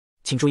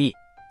请注意，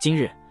今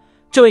日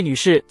这位女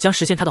士将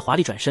实现她的华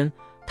丽转身。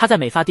她在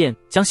美发店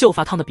将秀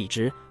发烫得笔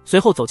直，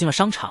随后走进了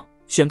商场，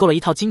选购了一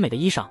套精美的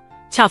衣裳。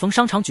恰逢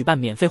商场举办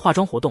免费化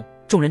妆活动，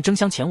众人争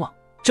相前往，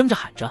争着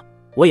喊着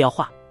我也要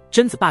化。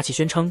贞子霸气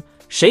宣称，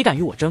谁敢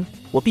与我争，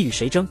我必与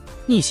谁争，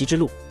逆袭之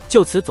路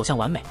就此走向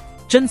完美。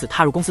贞子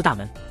踏入公司大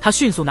门，她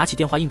迅速拿起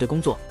电话应对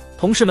工作，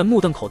同事们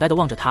目瞪口呆地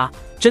望着她。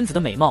贞子的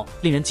美貌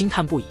令人惊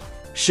叹不已。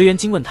石原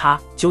惊问她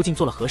究竟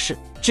做了何事，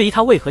质疑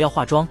她为何要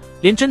化妆，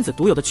连贞子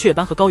独有的雀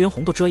斑和高原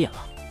红都遮掩了。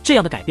这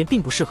样的改变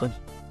并不适合你，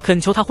恳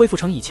求她恢复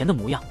成以前的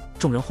模样。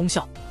众人哄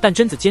笑，但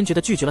贞子坚决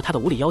地拒绝了他的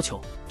无理要求。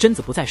贞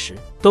子不在时，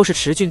都是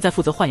池俊在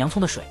负责换洋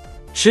葱的水。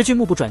池俊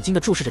目不转睛地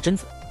注视着贞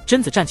子，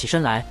贞子站起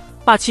身来，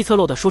霸气侧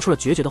漏地说出了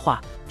决绝的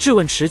话，质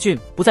问池俊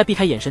不再避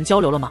开眼神交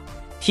流了吗？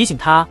提醒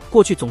他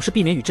过去总是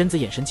避免与贞子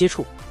眼神接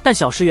触，但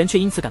小石原却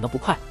因此感到不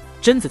快。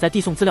贞子在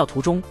递送资料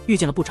途中遇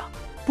见了部长，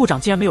部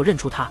长竟然没有认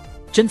出他。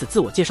贞子自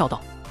我介绍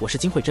道：“我是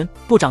金惠贞。”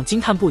部长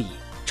惊叹不已，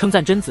称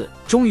赞贞子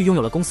终于拥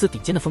有了公司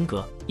顶尖的风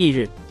格。翌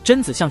日，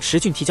贞子向池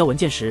俊提交文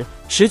件时，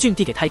池俊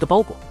递给他一个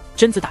包裹。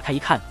贞子打开一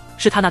看，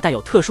是他那带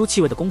有特殊气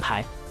味的工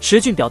牌。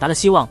池俊表达了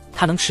希望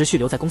他能持续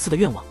留在公司的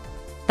愿望，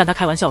但他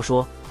开玩笑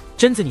说：“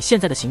贞子，你现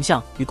在的形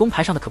象与工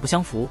牌上的可不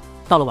相符。”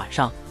到了晚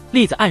上，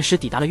栗子按时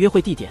抵达了约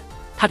会地点，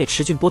他给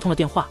池俊拨通了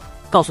电话，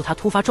告诉他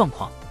突发状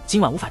况，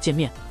今晚无法见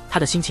面。他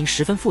的心情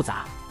十分复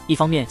杂，一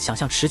方面想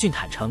向池俊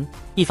坦诚，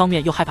一方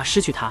面又害怕失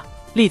去他。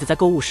栗子在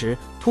购物时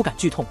突感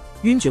剧痛，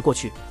晕厥过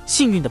去，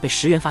幸运地被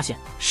石原发现，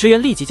石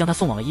原立即将他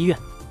送往了医院。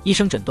医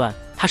生诊断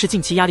他是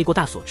近期压力过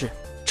大所致，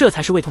这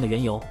才是胃痛的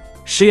缘由。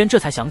石原这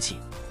才想起，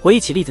回忆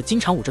起栗子经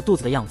常捂着肚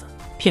子的样子。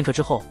片刻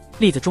之后，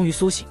栗子终于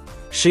苏醒。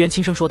石原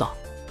轻声说道：“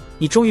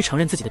你终于承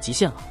认自己的极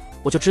限了，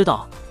我就知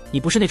道你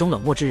不是那种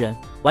冷漠之人。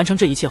完成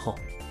这一切后，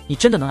你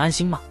真的能安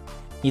心吗？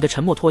你的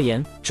沉默拖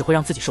延只会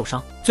让自己受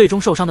伤，最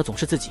终受伤的总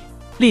是自己。”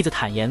栗子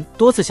坦言，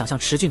多次想向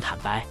池俊坦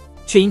白，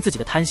却因自己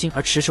的贪心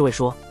而迟迟未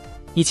说。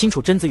你清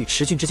楚贞子与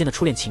池俊之间的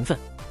初恋情分，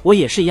我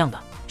也是一样的。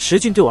池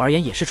俊对我而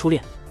言也是初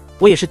恋，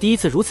我也是第一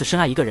次如此深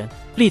爱一个人。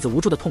栗子无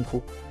助的痛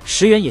哭，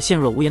石原也陷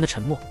入了无言的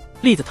沉默。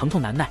栗子疼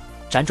痛难耐，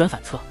辗转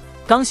反侧，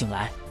刚醒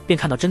来便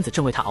看到贞子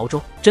正为他熬粥。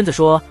贞子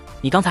说：“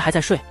你刚才还在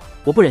睡，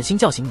我不忍心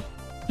叫醒你。”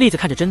栗子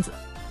看着贞子，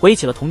回忆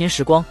起了童年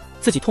时光，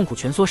自己痛苦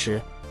蜷缩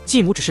时，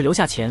继母只是留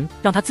下钱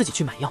让他自己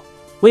去买药，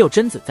唯有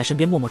贞子在身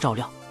边默默照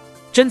料。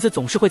贞子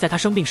总是会在他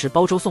生病时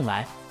煲粥送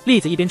来，栗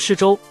子一边吃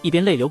粥一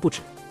边泪流不止。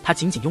他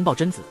紧紧拥抱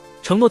贞子，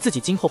承诺自己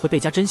今后会倍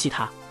加珍惜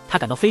她。他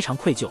感到非常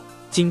愧疚，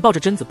紧抱着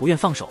贞子不愿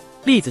放手。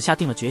栗子下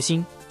定了决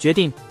心，决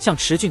定向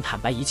池俊坦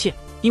白一切，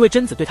因为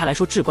贞子对他来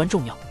说至关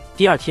重要。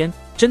第二天，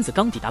贞子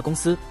刚抵达公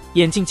司，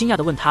眼镜惊讶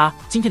地问他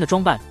今天的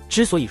装扮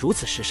之所以如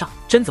此时尚。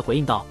贞子回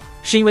应道：“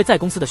是因为在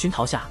公司的熏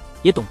陶下，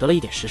也懂得了一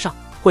点时尚。”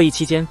会议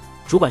期间，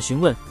主管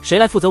询问谁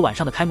来负责晚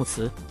上的开幕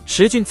词，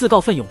池俊自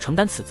告奋勇承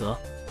担此责。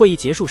会议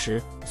结束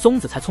时，松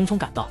子才匆匆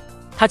赶到，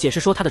他解释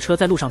说他的车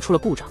在路上出了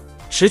故障。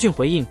池俊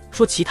回应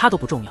说其他都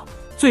不重要，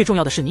最重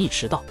要的是你已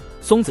迟到。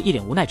松子一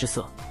脸无奈之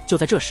色。就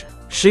在这时，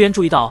石原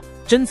注意到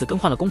贞子更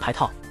换了工牌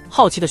套，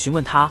好奇地询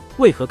问他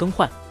为何更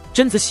换。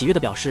贞子喜悦地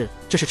表示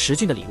这是池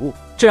俊的礼物，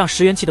这让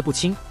石原气得不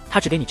轻。他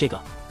只给你这个。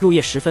入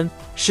夜时分，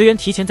石原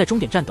提前在终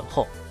点站等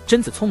候，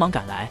贞子匆忙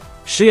赶来，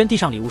石原递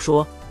上礼物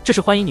说：“这是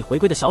欢迎你回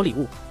归的小礼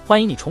物，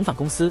欢迎你重返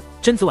公司。”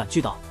贞子婉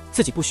拒道：“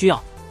自己不需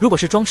要，如果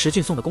是装池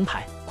俊送的工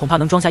牌，恐怕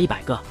能装下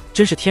100个，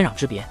真是天壤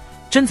之别。”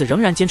贞子仍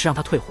然坚持让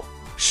他退货。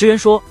石原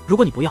说：“如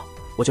果你不要，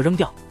我就扔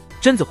掉。”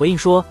贞子回应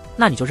说：“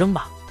那你就扔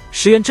吧。”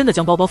石原真的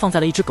将包包放在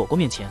了一只狗狗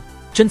面前，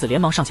贞子连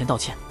忙上前道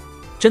歉。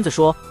贞子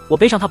说：“我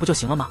背上它不就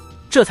行了吗？”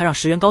这才让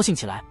石原高兴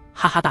起来，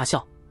哈哈大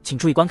笑。请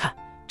注意观看，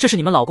这是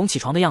你们老公起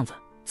床的样子，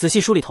仔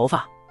细梳理头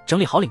发，整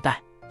理好领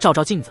带，照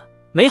照镜子，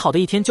美好的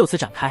一天就此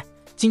展开。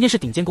今天是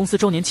顶尖公司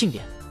周年庆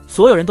典，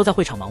所有人都在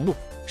会场忙碌，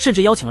甚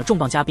至邀请了重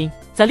磅嘉宾。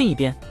在另一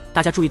边，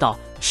大家注意到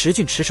池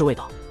俊迟迟未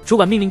到，主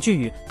管命令俊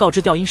宇告知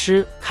调音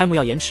师开幕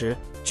要延迟。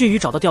俊宇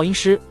找到调音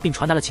师并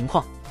传达了情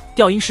况，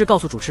调音师告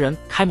诉主持人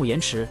开幕延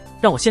迟，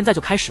让我现在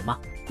就开始吗？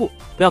不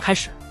要开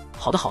始。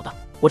好的好的，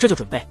我这就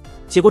准备。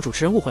结果主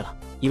持人误会了，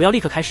以为要立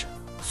刻开始，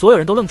所有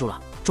人都愣住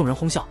了，众人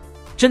哄笑。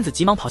贞子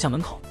急忙跑向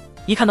门口，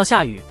一看到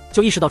下雨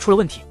就意识到出了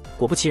问题。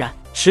果不其然，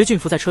池俊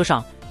伏在车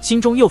上，心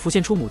中又浮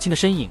现出母亲的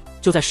身影。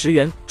就在石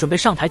原准备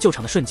上台救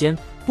场的瞬间，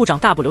部长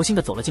大步流星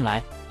地走了进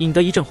来，引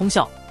得一阵哄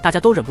笑，大家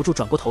都忍不住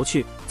转过头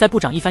去。在部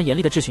长一番严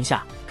厉的质询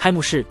下，开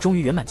幕式终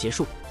于圆满结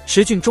束，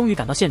池俊终于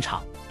赶到现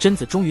场，贞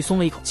子终于松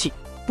了一口气。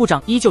部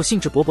长依旧兴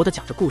致勃勃地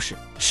讲着故事，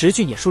池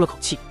俊也舒了口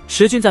气。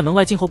池俊在门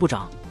外静候部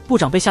长，部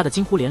长被吓得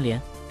惊呼连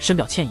连，深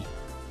表歉意：“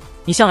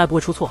你向来不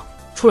会出错，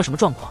出了什么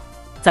状况？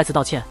再次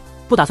道歉，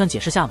不打算解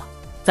释下吗？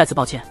再次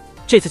抱歉，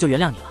这次就原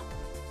谅你了。”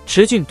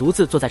池俊独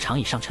自坐在长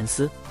椅上沉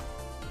思，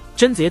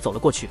贞子也走了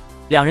过去，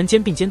两人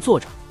肩并肩坐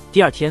着。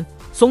第二天，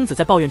松子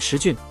在抱怨池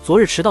俊昨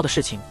日迟到的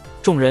事情，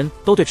众人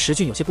都对池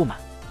俊有些不满，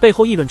背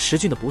后议论池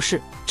俊的不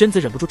是。贞子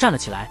忍不住站了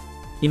起来：“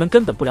你们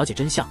根本不了解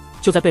真相，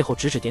就在背后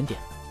指指点点，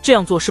这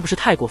样做是不是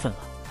太过分了？”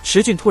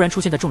池俊突然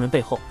出现在众人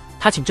背后，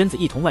他请贞子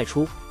一同外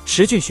出。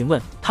池俊询问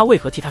他为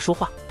何替他说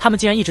话，他们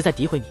竟然一直在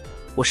诋毁你，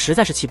我实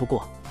在是气不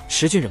过。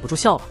池俊忍不住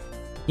笑了。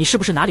你是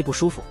不是哪里不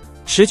舒服？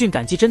池俊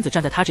感激贞子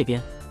站在他这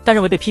边，但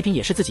认为被批评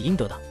也是自己应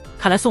得的。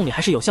看来送礼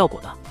还是有效果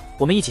的，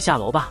我们一起下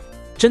楼吧。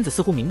贞子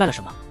似乎明白了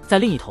什么，在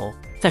另一头，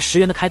在石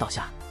原的开导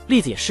下，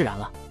栗子也释然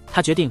了。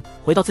他决定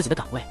回到自己的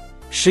岗位。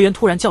石原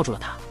突然叫住了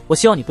他，我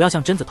希望你不要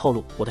向贞子透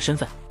露我的身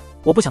份，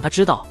我不想他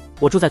知道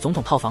我住在总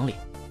统套房里，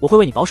我会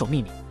为你保守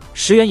秘密。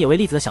石原也为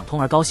栗子的想通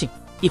而高兴。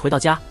一回到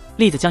家，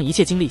栗子将一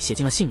切经历写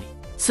进了信里。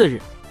次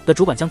日，的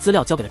主管将资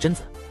料交给了贞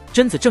子，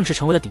贞子正式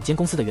成为了顶尖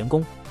公司的员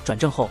工。转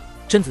正后，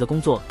贞子的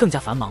工作更加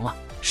繁忙了。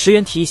石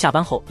原提议下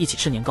班后一起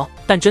吃年糕，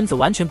但贞子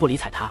完全不理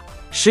睬他。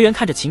石原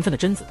看着勤奋的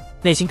贞子，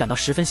内心感到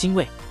十分欣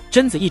慰。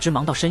贞子一直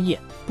忙到深夜，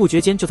不觉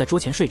间就在桌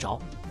前睡着，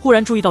忽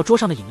然注意到桌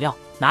上的饮料，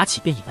拿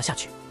起便饮了下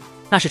去。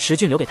那是池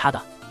俊留给他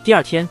的。第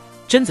二天，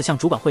贞子向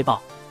主管汇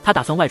报，他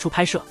打算外出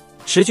拍摄。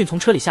池俊从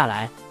车里下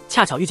来，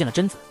恰巧遇见了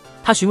贞子。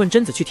他询问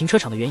贞子去停车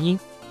场的原因，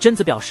贞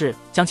子表示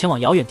将前往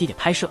遥远地点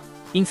拍摄，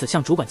因此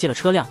向主管借了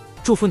车辆，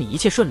祝福你一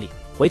切顺利，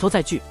回头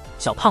再聚。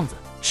小胖子。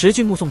池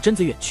俊目送贞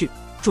子远去，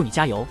祝你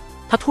加油。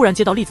他突然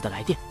接到栗子的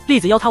来电，栗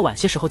子邀他晚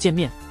些时候见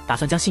面，打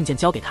算将信件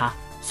交给他。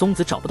松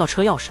子找不到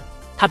车钥匙，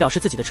他表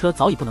示自己的车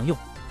早已不能用。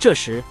这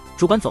时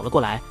主管走了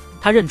过来，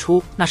他认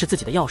出那是自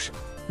己的钥匙。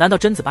难道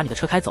贞子把你的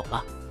车开走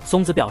了？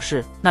松子表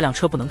示那辆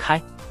车不能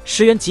开。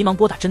石原急忙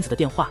拨打贞子的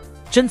电话，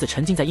贞子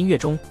沉浸在音乐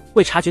中，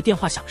未察觉电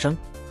话响声。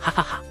哈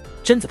哈哈！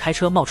贞子开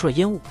车冒出了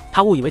烟雾，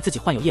他误以为自己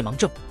患有夜盲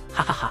症。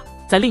哈哈哈！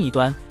在另一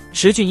端，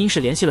池俊因事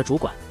联系了主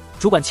管，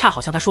主管恰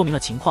好向他说明了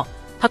情况。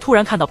他突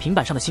然看到平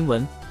板上的新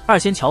闻，二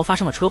仙桥发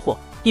生了车祸，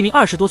一名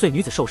20多岁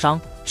女子受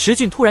伤。池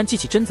俊突然记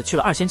起贞子去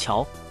了二仙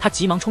桥，他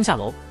急忙冲下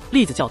楼。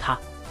栗子叫他，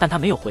但他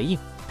没有回应。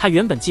他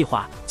原本计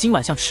划今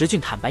晚向池俊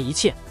坦白一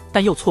切，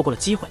但又错过了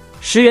机会。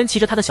石原骑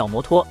着他的小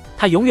摩托，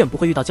他永远不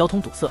会遇到交通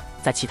堵塞。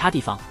在其他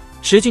地方，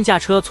池俊驾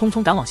车匆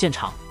匆赶往现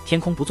场，天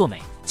空不作美，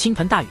倾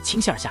盆大雨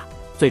倾泻而下。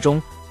最终，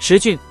池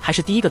俊还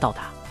是第一个到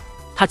达。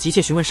他急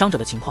切询问伤者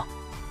的情况：“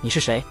你是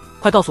谁？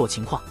快告诉我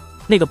情况。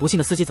那个不幸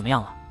的司机怎么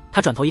样了？”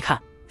他转头一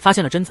看，发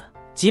现了贞子，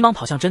急忙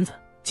跑向贞子，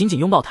紧紧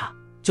拥抱她。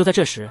就在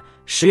这时，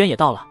石原也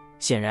到了。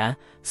显然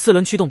，4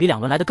轮驱动比2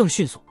轮来得更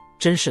迅速。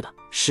真是的，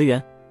石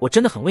原，我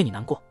真的很为你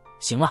难过。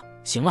行了，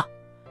行了，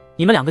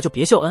你们2个就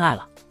别秀恩爱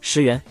了。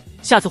石原，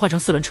下次换成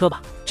4轮车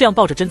吧，这样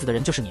抱着贞子的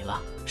人就是你了。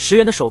石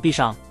原的手臂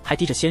上还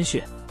滴着鲜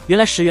血，原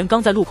来石原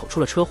刚在路口出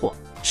了车祸。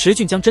池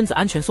俊将贞子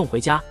安全送回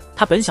家，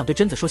他本想对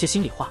贞子说些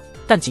心里话，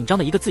但紧张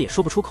的一个字也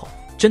说不出口。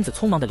贞子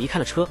匆忙地离开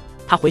了车，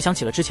他回想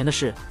起了之前的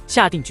事，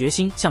下定决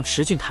心向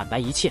池俊坦白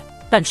一切。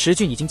但池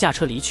俊已经驾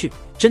车离去，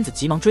贞子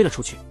急忙追了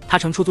出去。他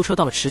乘出租车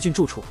到了池俊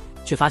住处，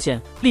却发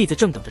现栗子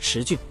正等着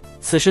池俊。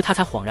此时他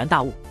才恍然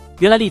大悟，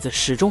原来栗子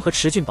始终和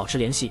池俊保持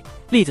联系。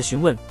栗子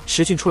询问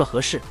池俊出了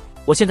何事，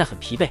我现在很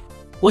疲惫，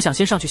我想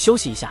先上去休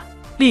息一下。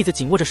栗子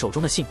紧握着手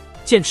中的信，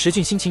见池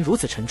俊心情如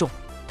此沉重，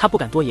他不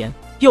敢多言，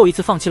又一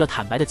次放弃了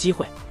坦白的机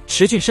会。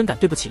池俊深感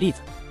对不起栗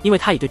子，因为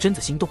他已对贞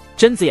子心动。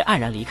贞子也黯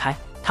然离开，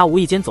他无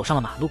意间走上了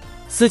马路。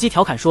司机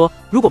调侃说，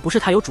如果不是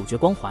他有主角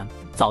光环，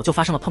早就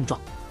发生了碰撞。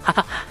哈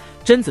哈，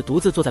贞子独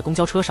自坐在公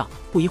交车上，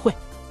不一会，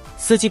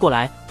司机过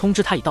来通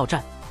知他已到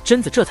站。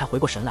贞子这才回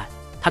过神来，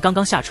他刚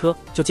刚下车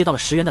就接到了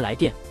石原的来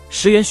电。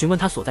石原询问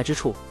他所在之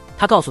处，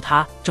他告诉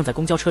他正在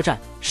公交车站。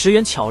石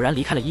原悄然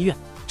离开了医院。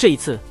这一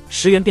次，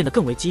石原变得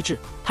更为机智，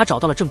他找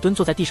到了正蹲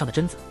坐在地上的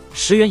贞子。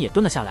石原也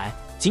蹲了下来，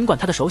尽管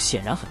他的手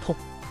显然很痛。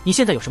你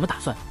现在有什么打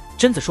算？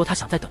贞子说她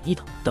想再等一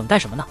等。等待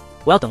什么呢？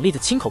我要等栗子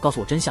亲口告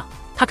诉我真相，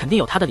她肯定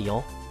有她的理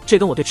由，这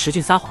跟我对池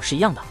俊撒谎是一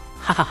样的。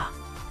哈哈哈！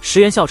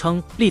石原笑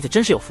称栗子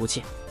真是有福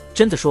气。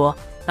贞子说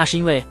那是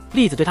因为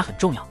栗子对她很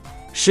重要。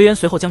石原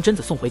随后将贞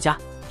子送回家。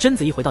贞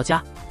子一回到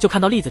家，就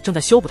看到栗子正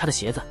在修补她的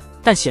鞋子，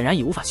但显然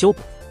已无法修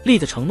补。栗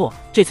子承诺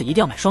这次一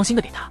定要买双新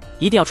的给她，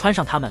一定要穿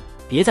上它们，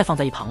别再放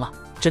在一旁了。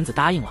贞子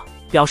答应了，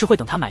表示会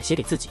等她买鞋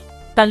给自己。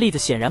但栗子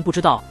显然不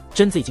知道，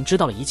贞子已经知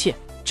道了一切。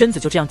贞子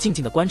就这样静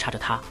静地观察着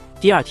她。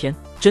第二天，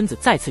贞子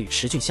再次与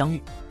池俊相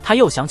遇，她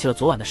又想起了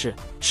昨晚的事。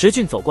池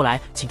俊走过来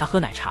请她喝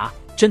奶茶，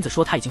贞子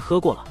说她已经喝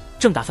过了，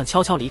正打算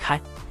悄悄离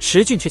开，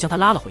池俊却将她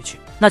拉了回去。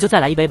那就再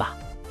来一杯吧。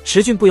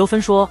池俊不由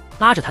分说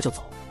拉着她就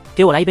走。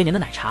给我来一杯黏的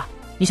奶茶，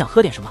你想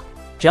喝点什么？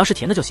只要是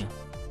甜的就行。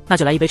那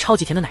就来一杯超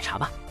级甜的奶茶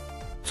吧。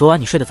昨晚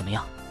你睡得怎么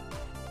样？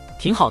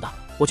挺好的，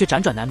我却辗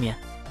转难眠，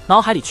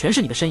脑海里全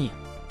是你的身影。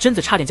贞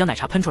子差点将奶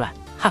茶喷出来，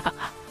哈哈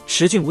哈！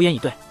池俊无言以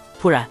对。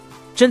突然，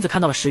贞子看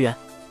到了石原，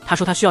他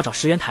说他需要找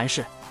石原谈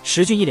事。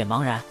石俊一脸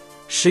茫然，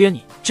石原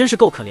你真是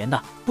够可怜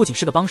的，不仅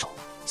是个帮手，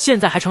现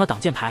在还成了挡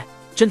箭牌。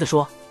贞子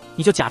说，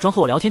你就假装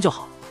和我聊天就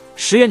好。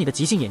石原你的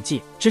即兴演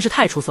技真是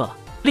太出色了。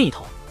另一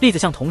头，栗子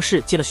向同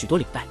事借了许多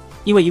领带，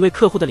因为一位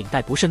客户的领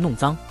带不慎弄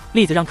脏，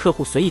栗子让客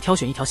户随意挑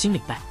选一条新领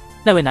带。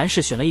那位男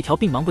士选了一条，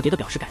并忙不迭地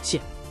表示感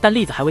谢，但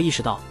栗子还未意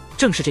识到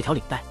正是这条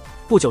领带。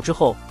不久之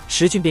后，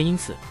石俊便因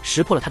此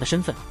识破了他的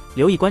身份。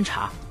留意观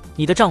察，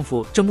你的丈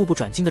夫正目不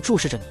转睛地注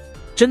视着你。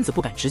贞子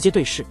不敢直接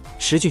对视。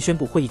石俊宣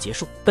布会议结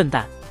束。笨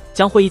蛋，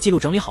将会议记录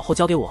整理好后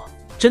交给我。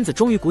贞子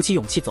终于鼓起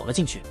勇气走了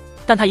进去，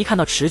但她一看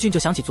到池俊就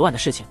想起昨晚的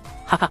事情。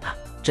哈哈哈，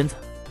贞子，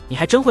你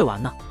还真会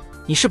玩呢。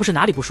你是不是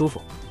哪里不舒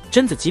服？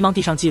贞子急忙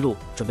递上记录，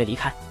准备离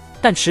开，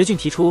但池俊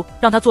提出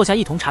让他坐下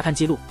一同查看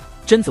记录。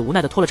贞子无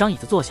奈地拖了张椅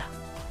子坐下。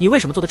你为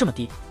什么坐得这么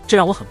低？这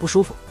让我很不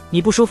舒服。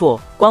你不舒服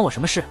关我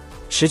什么事？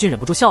池俊忍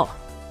不住笑了。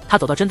他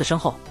走到贞子身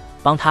后，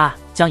帮他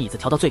将椅子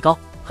调到最高。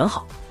很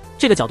好，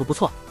这个角度不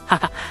错，哈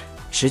哈。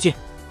池俊，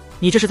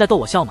你这是在逗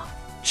我笑吗？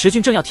池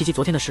俊正要提及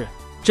昨天的事，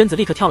贞子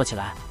立刻跳了起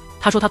来。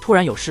他说他突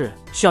然有事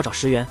需要找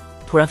石原，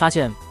突然发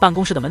现办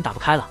公室的门打不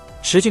开了。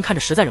池俊看着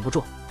实在忍不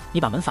住，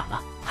你把门反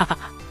了，哈哈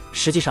哈。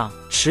实际上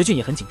池俊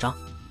也很紧张，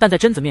但在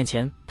贞子面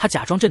前他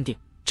假装镇定。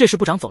这时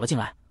部长走了进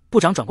来，部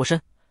长转过身，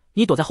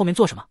你躲在后面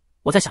做什么？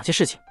我在想些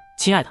事情。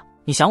亲爱的，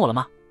你想我了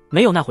吗？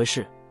没有那回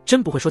事，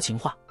真不会说情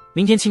话。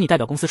明天请你代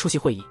表公司出席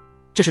会议，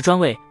这是专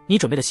为你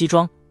准备的西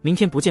装，明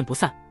天不见不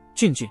散。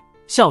俊俊，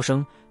笑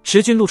声。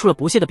池俊露出了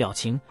不屑的表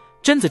情。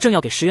贞子正要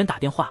给石原打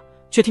电话，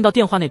却听到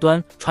电话那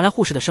端传来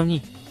护士的声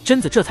音。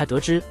贞子这才得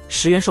知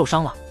石原受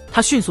伤了，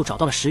她迅速找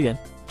到了石原。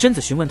贞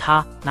子询问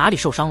他哪里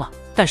受伤了，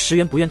但石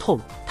原不愿透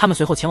露。他们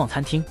随后前往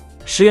餐厅，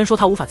石原说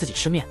他无法自己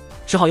吃面，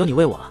只好由你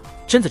喂我了。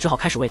贞子只好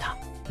开始喂他。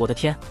我的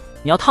天，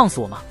你要烫死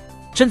我吗？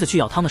贞子去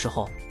舀汤的时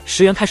候，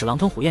石原开始狼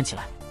吞虎咽起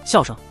来。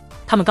笑声。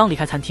他们刚离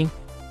开餐厅，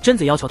贞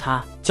子要求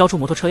他交出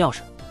摩托车钥匙，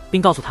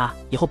并告诉他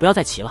以后不要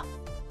再骑了。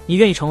你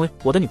愿意成为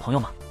我的女朋友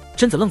吗？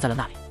贞子愣在了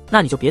那里。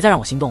那你就别再让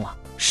我心动了。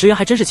石原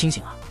还真是清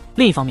醒啊。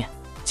另一方面，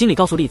经理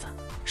告诉栗子，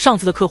上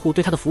次的客户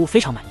对他的服务非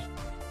常满意，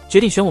决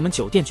定选我们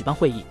酒店举办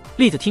会议。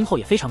栗子听后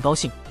也非常高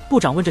兴。部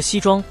长问这西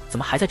装怎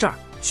么还在这儿，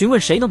询问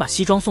谁能把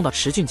西装送到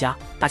池俊家。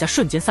大家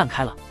瞬间散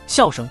开了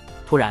笑声。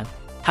突然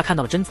他看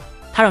到了贞子，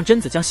他让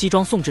贞子将西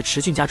装送至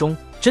池俊家中。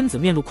贞子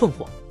面露困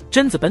惑。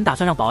贞子本打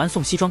算让保安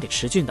送西装给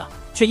池俊的，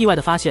却意外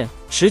地发现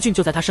池俊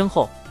就在他身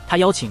后。他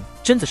邀请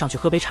贞子上去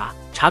喝杯茶，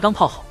茶刚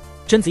泡好，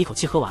贞子一口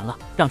气喝完了，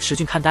让池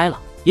俊看呆了。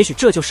也许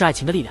这就是爱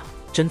情的力量。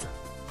贞子，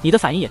你的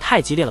反应也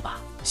太激烈了吧。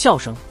笑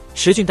声。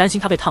池俊担心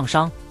他被烫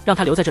伤，让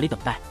他留在这里等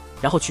待，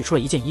然后取出了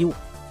一件衣物。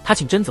他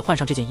请贞子换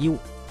上这件衣物。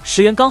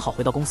石原刚好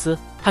回到公司，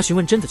他询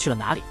问贞子去了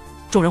哪里。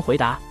众人回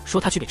答说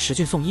他去给池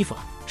俊送衣服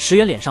了。石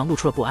原脸上露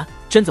出了不安。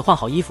贞子换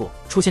好衣服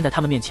出现在他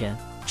们面前，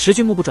池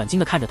俊目不转睛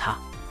地看着他，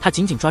他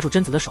紧紧抓住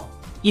贞子的手。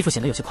衣服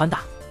显得有些宽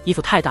大，衣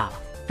服太大了，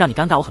让你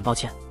尴尬，我很抱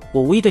歉，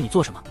我无意对你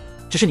做什么，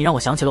只是你让我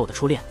想起了我的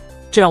初恋，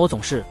这让我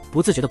总是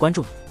不自觉地关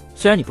注你。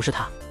虽然你不是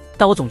他，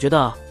但我总觉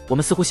得我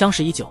们似乎相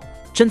识已久。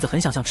贞子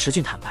很想向池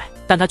俊坦白，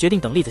但他决定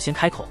等栗子先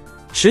开口。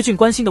池俊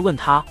关心地问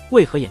他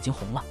为何眼睛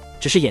红了，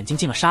只是眼睛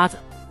进了沙子。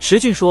池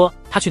俊说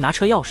他去拿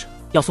车钥匙，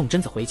要送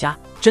贞子回家。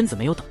贞子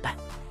没有等待，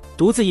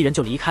独自一人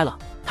就离开了。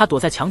他躲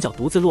在墙角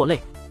独自落泪，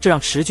这让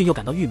池俊又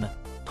感到郁闷。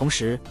同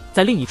时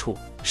在另一处，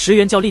石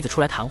原叫栗子出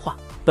来谈话，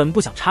本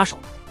不想插手，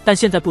但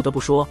现在不得不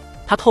说。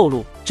他透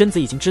露贞子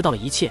已经知道了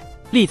一切。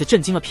栗子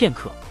震惊了片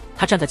刻，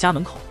他站在家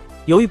门口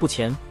犹豫不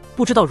前，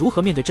不知道如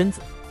何面对贞子。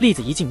栗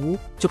子一进屋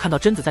就看到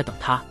贞子在等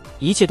他，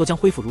一切都将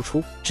恢复如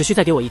初，只需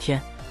再给我一天，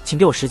请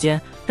给我时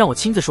间，让我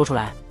亲自说出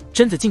来。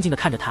贞子静静地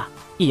看着他，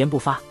一言不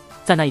发。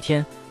在那一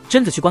天，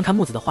贞子去观看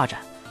木子的画展，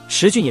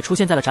池俊也出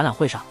现在了展览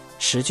会上。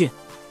池俊，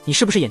你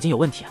是不是眼睛有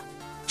问题啊？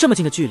这么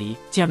近的距离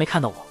竟然没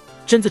看到我。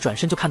贞子转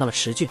身就看到了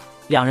池俊，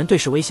两人对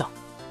视微笑。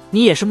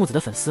你也是木子的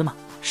粉丝吗？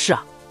是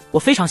啊，我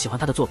非常喜欢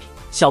他的作品。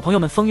小朋友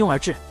们蜂拥而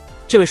至。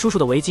这位叔叔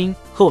的围巾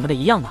和我们的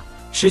一样吗？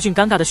池俊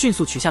尴尬地迅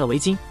速取下了围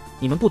巾。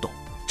你们不懂，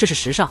这是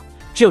时尚，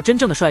只有真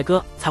正的帅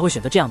哥才会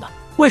选择这样的。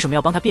为什么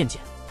要帮他辩解？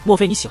莫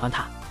非你喜欢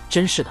他？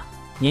真是的，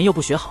年幼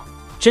不学好，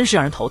真是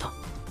让人头疼。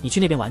你去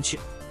那边玩去，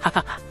哈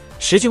哈哈。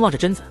池俊望着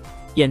贞子，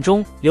眼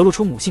中流露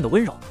出母性的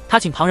温柔。他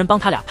请旁人帮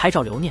他俩拍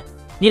照留念。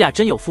你俩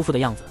真有夫妇的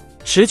样子。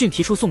池俊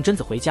提出送贞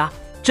子回家，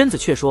贞子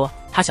却说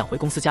他想回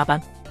公司加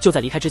班。就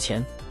在离开之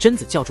前，贞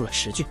子叫住了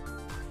池俊，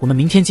我们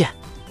明天见。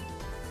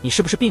你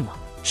是不是病了？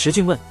池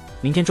俊问。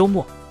明天周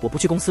末我不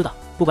去公司的，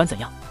不管怎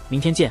样，明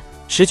天见。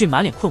池俊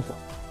满脸困惑。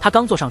他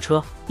刚坐上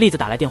车，栗子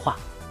打来电话，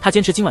他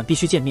坚持今晚必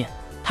须见面，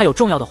他有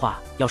重要的话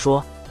要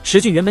说。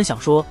池俊原本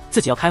想说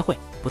自己要开会，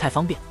不太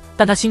方便，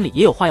但他心里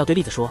也有话要对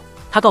栗子说。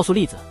他告诉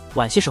栗子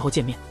晚些时候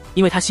见面，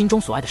因为他心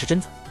中所爱的是贞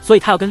子，所以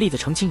他要跟栗子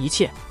澄清一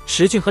切。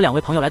池俊和两位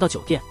朋友来到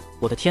酒店。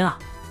我的天啊，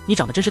你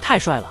长得真是太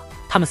帅了。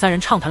他们三人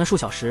畅谈了数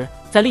小时。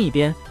在另一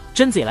边，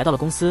贞子也来到了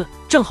公司，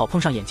正好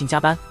碰上眼镜加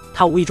班。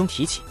他无意中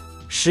提起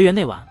石原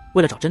那晚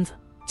为了找贞子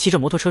骑着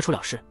摩托车出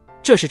了事。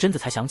这时贞子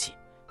才想起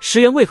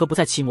石原为何不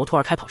再骑摩托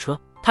而开跑车。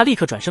他立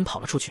刻转身跑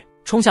了出去，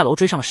冲下楼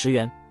追上了石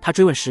原。他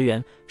追问石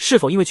原是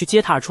否因为去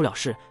接他而出了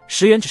事，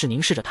石原只是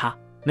凝视着他，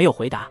没有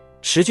回答。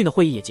池俊的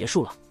会议也结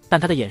束了，但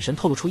他的眼神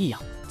透露出异样。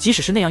即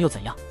使是那样又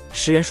怎样？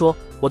石原说，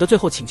我的最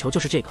后请求就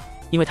是这个，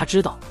因为他知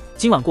道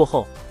今晚过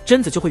后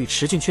贞子就会与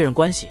池俊确认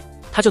关系，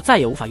他就再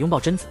也无法拥抱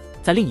贞子。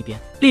在另一边，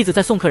栗子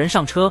在送客人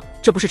上车，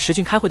这不是池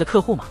俊开会的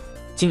客户吗？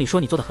经理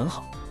说你做得很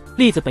好。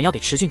栗子本要给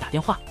池俊打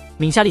电话，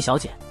敏夏丽小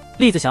姐。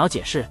栗子想要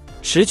解释，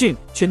池俊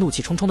却怒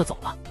气冲冲地走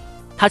了。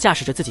他驾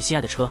驶着自己心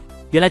爱的车，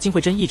原来金惠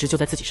珍一直就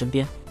在自己身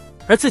边，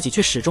而自己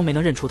却始终没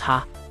能认出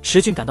他。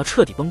池俊感到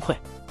彻底崩溃，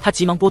他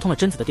急忙拨通了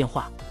贞子的电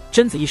话。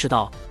贞子意识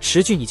到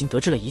池俊已经得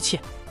知了一切。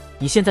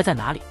你现在在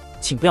哪里？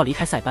请不要离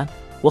开塞班，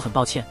我很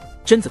抱歉。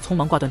贞子匆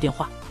忙挂断电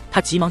话，他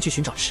急忙去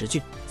寻找池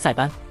俊。塞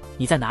班，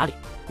你在哪里？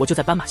我就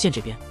在斑马线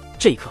这边。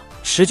这一刻，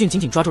池俊紧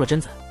紧抓住了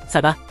贞子。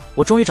塞班，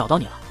我终于找到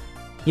你了。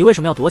你为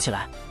什么要躲起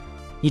来？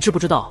你知不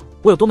知道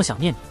我有多么想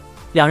念你？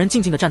两人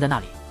静静地站在那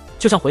里，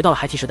就像回到了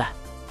孩提时代。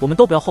我们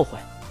都不要后悔，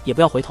也不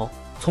要回头。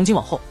从今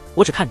往后，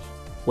我只看你，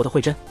我的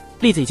慧珍。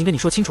栗子已经跟你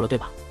说清楚了，对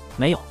吧？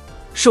没有，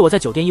是我在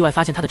酒店意外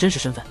发现他的真实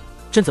身份。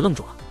贞子愣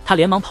住了，她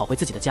连忙跑回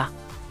自己的家。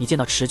你见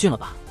到池俊了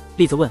吧？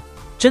栗子问。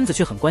贞子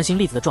却很关心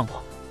栗子的状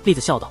况。栗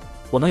子笑道：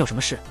我能有什么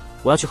事？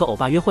我要去和欧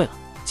巴约会了，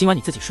今晚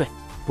你自己睡，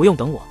不用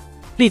等我。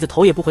栗子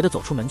头也不回地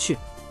走出门去。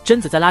贞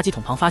子在垃圾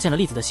桶旁发现了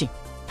栗子的信，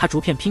她逐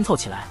片拼凑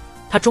起来。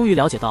她终于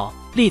了解到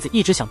栗子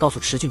一直想告诉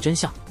池俊真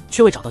相，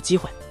却未找到机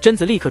会。贞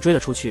子立刻追了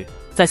出去，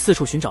在四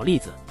处寻找栗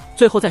子，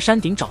最后在山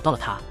顶找到了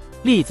她。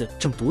栗子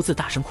正独自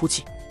大声哭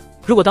泣。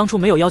如果当初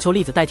没有要求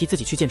栗子代替自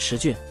己去见池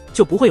俊，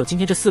就不会有今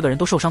天这4个人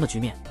都受伤的局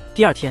面。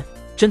第二天，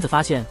贞子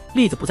发现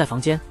栗子不在房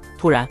间，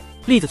突然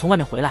栗子从外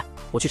面回来。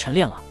我去晨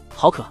练了，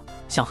好渴，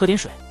想喝点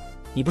水。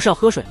你不是要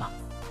喝水吗？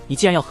你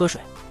既然要喝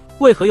水，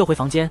为何又回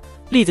房间？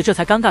栗子这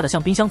才尴尬地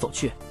向冰箱走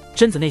去。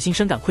贞子内心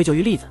深感愧疚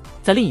于栗子。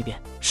在另一边，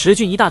池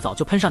俊一大早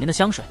就喷上您的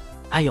香水。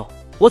哎呦，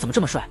我怎么这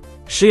么帅？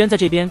石原在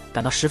这边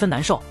感到十分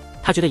难受，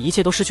他觉得一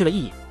切都失去了意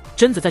义。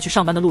贞子在去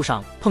上班的路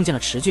上碰见了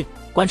池俊，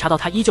观察到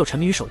他依旧沉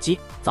迷于手机。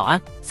早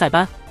安，塞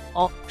班。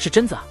哦，是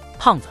贞子啊，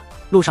胖子，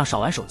路上少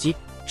玩手机。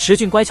池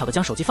俊乖巧地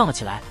将手机放了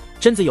起来。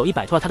贞子有意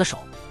摆脱了他的手，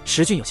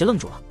池俊有些愣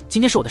住了。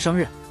今天是我的生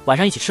日，晚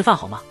上一起吃饭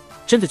好吗？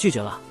贞子拒绝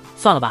了。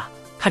算了吧。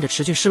看着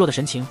池俊失落的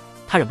神情，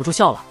他忍不住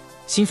笑了，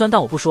心酸。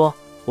但我不说，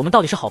我们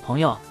到底是好朋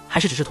友还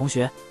是只是同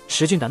学？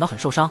池俊感到很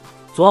受伤。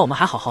昨晚我们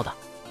还好好的，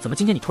怎么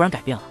今天你突然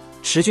改变了？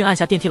池俊按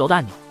下电梯楼的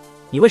按钮。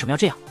你为什么要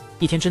这样？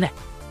一天之内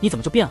你怎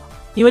么就变了？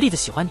因为栗子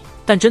喜欢你。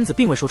但贞子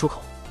并未说出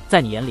口。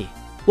在你眼里，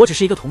我只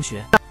是一个同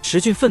学。池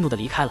俊愤怒地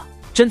离开了。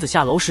贞子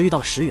下楼时遇到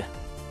了石原，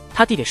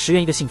他递给石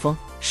原一个信封。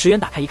石原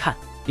打开一看，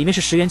里面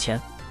是10元钱。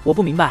我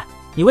不明白，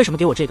你为什么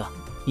给我这个？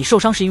你受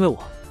伤是因为我，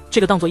这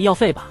个当做医药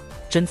费吧。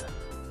贞子，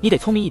你得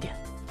聪明一点。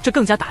这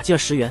更加打击了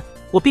石原。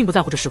我并不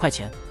在乎这10块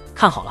钱。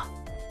看好了，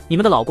你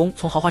们的老公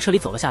从豪华车里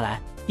走了下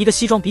来，一个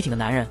西装笔挺的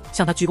男人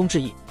向他鞠躬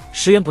致意。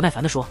石原不耐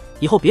烦地说：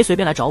以后别随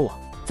便来找我。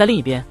在另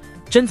一边，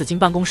贞子进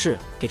办公室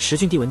给池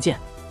俊递文件，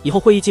以后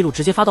会议记录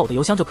直接发到我的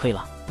邮箱就可以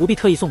了，不必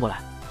特意送过来。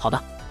好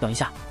的，等一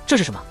下，这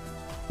是什么？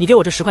你给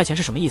我这10块钱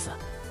是什么意思？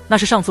那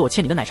是上次我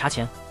欠你的奶茶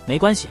钱。没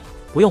关系，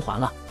不用还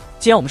了。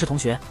既然我们是同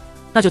学，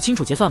那就清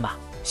楚结算吧。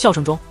笑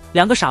声中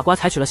，2个傻瓜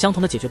采取了相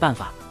同的解决办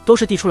法，都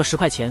是递出了10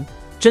块钱。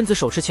贞子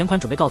手持钱款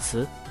准备告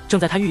辞，正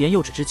在他欲言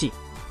又止之际，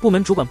部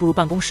门主管步入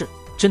办公室。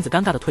贞子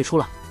尴尬地退出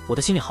了。我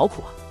的心里好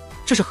苦啊，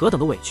这是何等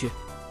的委屈，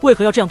为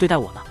何要这样对待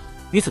我呢？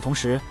与此同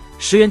时，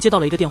石原接到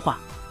了一个电话，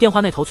电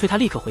话那头催他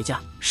立刻回家。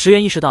石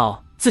原意识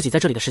到自己在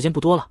这里的时间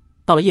不多了。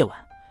到了夜晚，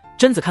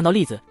贞子看到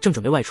栗子正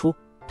准备外出，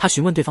她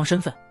询问对方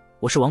身份：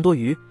我是王多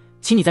鱼，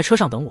请你在车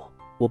上等我。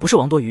我不是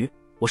王多鱼，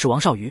我是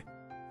王少鱼。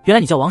原来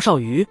你叫王少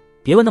鱼，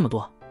别问那么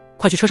多，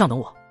快去车上等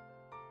我。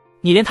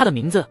你连他的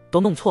名字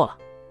都弄错了，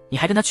你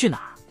还跟他去哪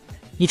儿？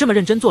你这么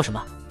认真做什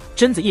么？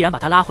贞子毅然把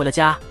他拉回了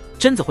家。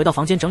贞子回到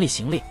房间整理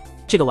行李，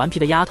这个顽皮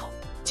的丫头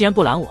竟然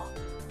不拦我。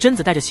贞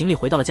子带着行李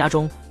回到了家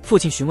中，父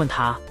亲询问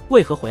她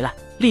为何回来，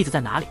栗子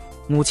在哪里，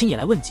母亲也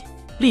来问及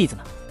栗子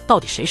呢，到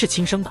底谁是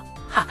亲生的？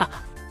哈哈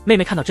哈。妹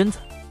妹看到贞子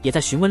也在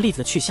询问栗子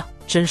的去向，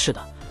真是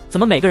的，怎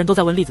么每个人都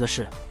在问栗子的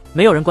事，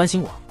没有人关心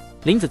我。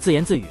林子自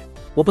言自语，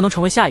我不能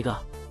成为下一个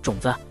种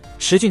子。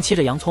池俊切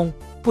着洋葱，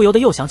不由得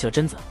又想起了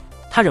贞子，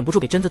他忍不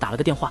住给贞子打了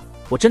个电话，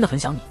我真的很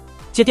想你。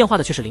接电话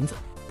的却是林子。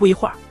不一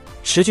会儿，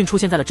池俊出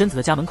现在了贞子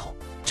的家门口，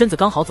贞子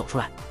刚好走出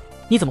来。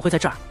你怎么会在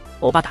这儿？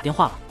欧巴打电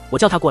话了，我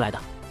叫他过来的，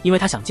因为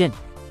他想见你。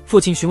父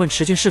亲询问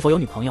池俊是否有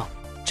女朋友，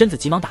贞子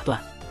急忙打断，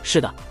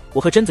是的，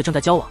我和贞子正在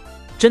交往。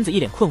贞子一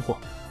脸困惑，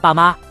爸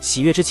妈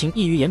喜悦之情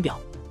溢于言表。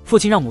父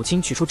亲让母亲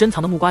取出珍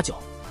藏的木瓜酒，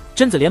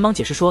贞子连忙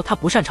解释说她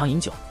不擅长饮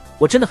酒，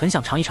我真的很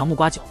想尝一尝木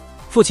瓜酒。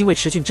父亲为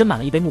池俊斟满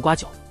了一杯木瓜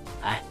酒，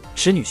哎，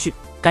池女婿，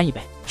干一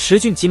杯。池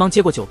俊急忙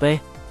接过酒杯，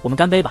我们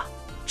干杯吧。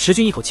池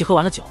俊一口气喝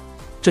完了酒，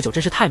这酒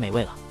真是太美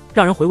味了，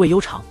让人回味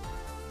悠长。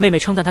妹妹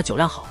称赞他酒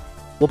量好，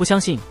我不相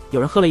信有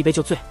人喝了一杯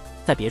就醉。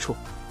在别处，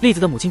栗子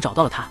的母亲找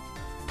到了他，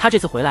他这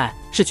次回来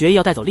是决意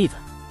要带走栗子。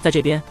在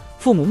这边，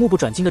父母目不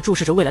转睛地注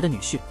视着未来的女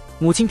婿。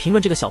母亲评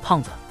论这个小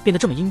胖子变得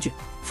这么英俊，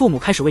父母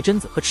开始为贞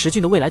子和池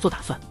俊的未来做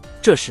打算。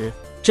这时，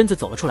贞子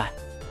走了出来，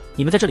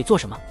你们在这里做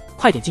什么？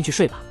快点进去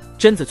睡吧。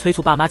贞子催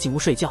促爸妈进屋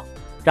睡觉，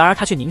然而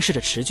她却凝视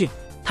着池俊，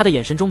她的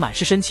眼神中满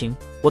是深情。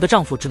我的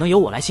丈夫只能由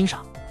我来欣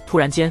赏。突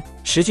然间，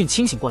池俊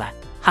清醒过来，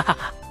哈哈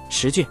哈，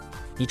池俊，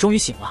你终于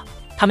醒了。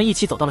他们一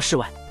起走到了室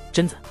外。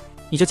贞子，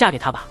你就嫁给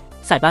他吧。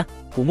塞班，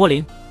古莫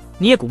林，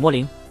你也古莫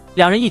林。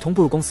两人一同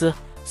步入公司。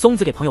松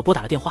子给朋友拨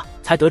打了电话，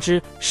才得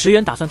知石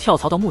原打算跳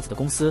槽到木子的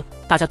公司，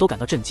大家都感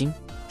到震惊。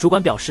主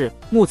管表示，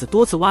木子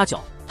多次挖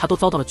角，他都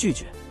遭到了拒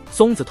绝。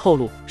松子透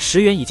露，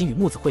石原已经与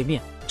木子会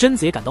面。贞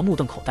子也感到目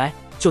瞪口呆。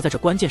就在这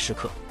关键时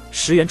刻，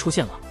石原出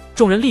现了，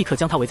众人立刻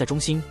将他围在中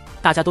心，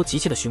大家都急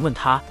切地询问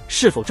他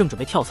是否正准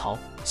备跳槽。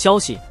消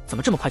息怎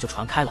么这么快就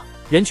传开了？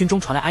人群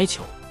中传来哀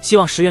求，希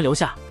望石原留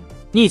下。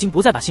你已经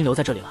不再把心留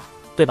在这里了，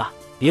对吧？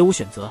别无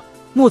选择，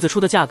木子出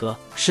的价格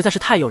实在是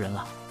太诱人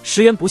了。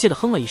石原不屑地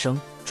哼了一声，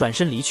转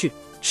身离去。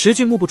池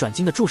俊目不转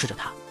睛地注视着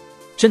他，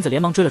贞子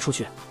连忙追了出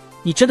去。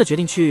你真的决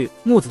定去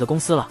木子的公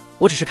司了？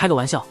我只是开个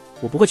玩笑，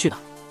我不会去的。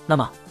那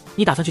么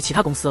你打算去其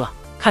他公司了？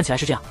看起来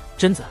是这样。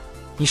贞子，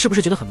你是不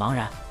是觉得很茫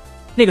然？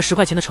那个10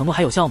块钱的承诺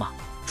还有效吗？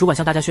主管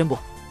向大家宣布，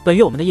本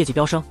月我们的业绩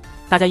飙升，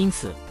大家因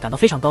此感到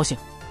非常高兴。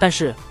但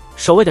是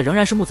守卫的仍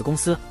然是木子公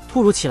司。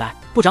突如其来，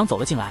部长走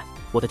了进来。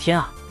我的天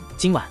啊，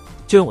今晚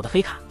就用我的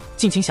黑卡，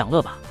尽情享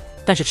乐吧。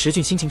但是池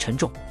俊心情沉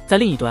重。在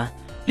另一端，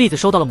栗子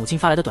收到了母亲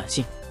发来的短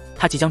信，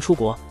她即将出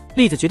国。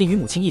栗子决定与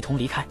母亲一同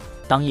离开。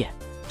当夜，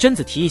贞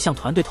子提议向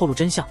团队透露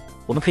真相，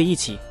我们可以一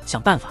起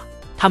想办法。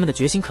他们的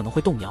决心可能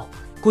会动摇，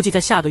估计在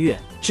下个月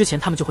之前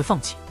他们就会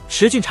放弃。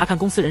池俊查看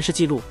公司人事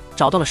记录，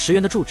找到了石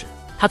原的住址。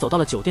他走到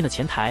了酒店的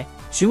前台，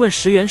询问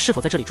石原是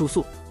否在这里住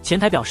宿。前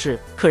台表示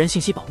客人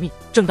信息保密。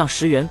正当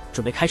石原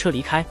准备开车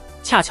离开，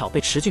恰巧被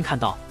池俊看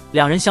到，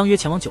两人相约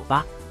前往酒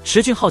吧。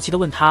池俊好奇地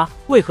问他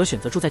为何选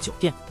择住在酒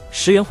店。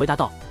石原回答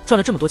道，赚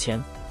了这么多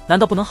钱，难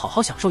道不能好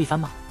好享受一番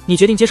吗？你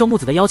决定接受木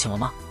子的邀请了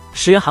吗？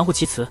石原含糊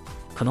其辞，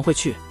可能会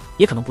去，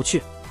也可能不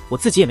去，我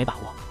自己也没把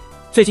握。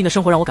最近的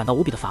生活让我感到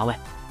无比的乏味，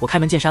我开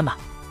门见山吧。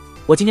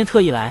我今天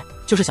特意来，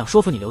就是想说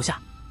服你留下。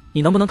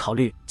你能不能考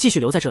虑继续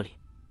留在这里？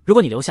如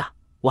果你留下，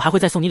我还会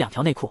再送你2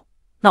条内裤，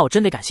那我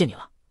真得感谢你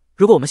了。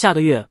如果我们下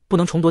个月不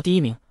能重夺第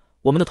1名，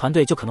我们的团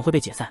队就可能会被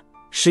解散。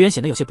石原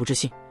显得有些不置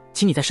信，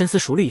请你再深思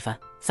熟虑一番。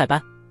塞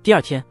班。第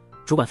2天，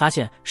主管发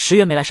现石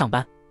原没来上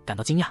班，感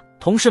到惊讶。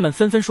同事们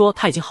纷纷说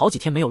他已经好几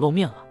天没有露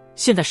面了，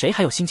现在谁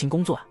还有心情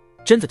工作啊？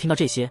贞子听到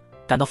这些，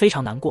感到非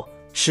常难过。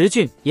池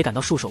俊也感到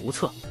束手无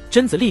策。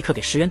贞子立刻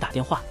给石原打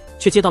电话，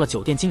却接到了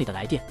酒店经理的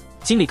来电。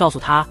经理告诉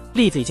他，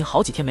栗子已经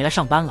好几天没来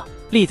上班了。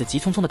栗子急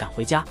匆匆地赶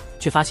回家，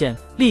却发现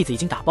栗子已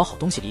经打包好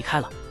东西离开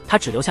了，他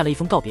只留下了一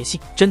封告别信。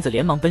贞子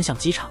连忙奔向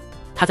机场，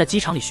他在机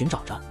场里寻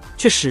找着，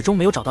却始终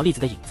没有找到栗子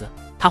的影子。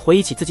他回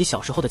忆起自己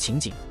小时候的情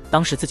景，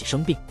当时自己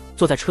生病，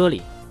坐在车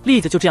里，栗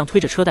子就这样推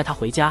着车带他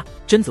回家。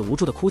贞子无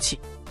助地哭泣。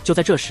就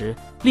在这时，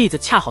栗子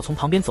恰好从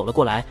旁边走了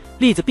过来。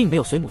栗子并没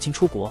有随母亲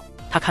出国，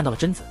他看到了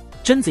贞子，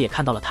贞子也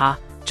看到了他。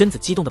贞子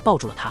激动地抱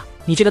住了他。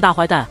你这个大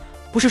坏蛋，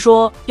不是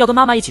说要跟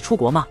妈妈一起出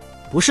国吗？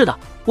不是的，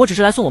我只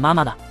是来送我妈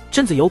妈的。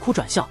贞子由哭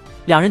转笑，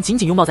两人紧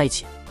紧拥抱在一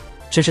起。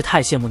真是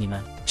太羡慕你们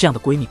这样的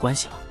闺蜜关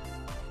系了。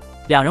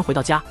两人回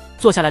到家，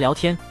坐下来聊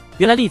天。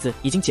原来栗子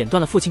已经剪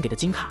断了父亲给的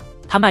金卡，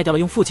她卖掉了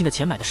用父亲的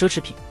钱买的奢侈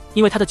品。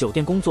因为她的酒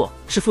店工作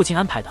是父亲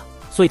安排的，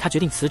所以她决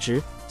定辞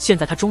职。现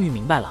在她终于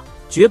明白了，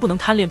绝不能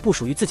贪恋不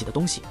属于自己的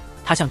东西。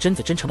她向贞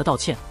子真诚地道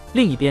歉。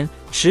另一边，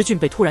池俊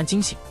被突然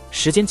惊醒，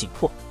时间紧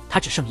迫，他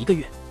只剩1个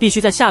月，必须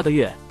在下个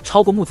月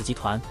超过木子集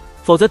团，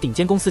否则顶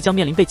尖公司将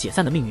面临被解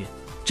散的命运。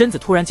贞子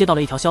突然接到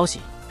了一条消息，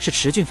是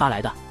池俊发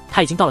来的，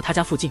他已经到了他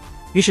家附近。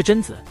于是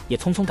贞子也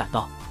匆匆赶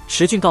到。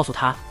池俊告诉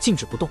他静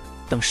止不动，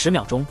等10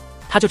秒钟。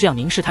他就这样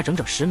凝视他整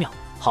整10秒。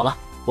好了，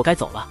我该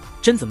走了。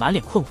贞子满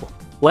脸困惑，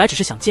我来只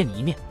是想见你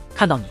一面，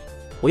看到你，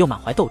我又满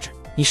怀斗志。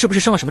你是不是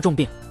生了什么重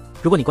病？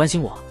如果你关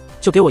心我，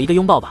就给我一个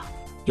拥抱吧。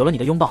有了你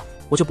的拥抱，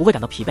我就不会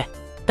感到疲惫。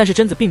但是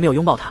贞子并没有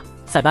拥抱他。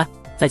塞班，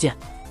再见，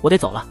我得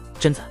走了。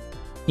贞子，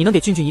你能给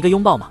俊俊一个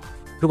拥抱吗？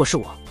如果是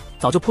我，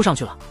早就扑上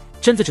去了。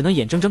贞子只能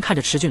眼睁睁看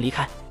着池俊离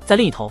开。在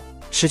另一头，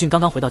池俊刚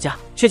刚回到家，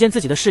却见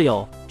自己的室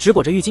友只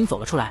裹着浴巾走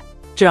了出来，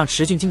这让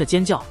池俊惊得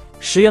尖叫。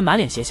石原满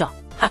脸邪笑，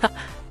哈哈，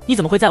你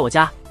怎么会在我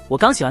家？我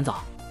刚洗完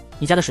澡。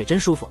你家的水真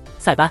舒服。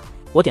塞班，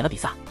我点了比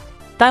萨，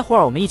待会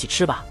儿我们一起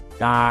吃吧。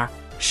然而，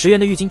石原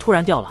的浴巾突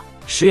然掉了。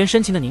石原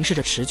深情地凝视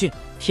着池俊，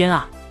天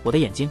啊，我的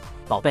眼睛，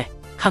宝贝，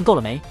看够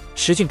了没？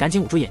池俊赶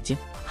紧捂住眼睛，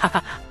哈哈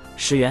哈，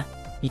石原，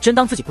你真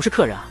当自己不是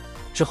客人啊？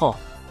之后，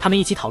他们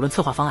一起讨论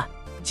策划方案。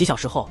几小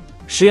时后，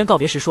石原告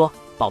别时说：“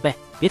宝贝，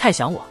别太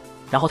想我。”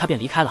然后他便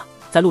离开了。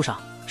在路上，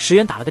石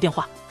原打了个电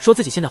话，说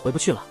自己现在回不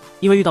去了，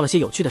因为遇到了些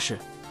有趣的事。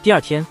第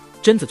2天，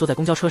贞子坐在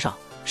公交车上，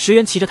石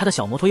原骑着他的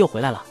小摩托又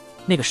回来了。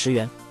那个石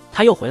原，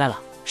他又回来了。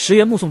石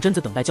原目送贞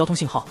子等待交通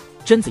信号。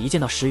贞子一见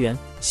到石原，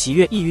喜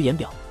悦溢于言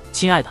表。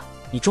亲爱的，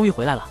你终于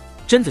回来了。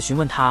贞子询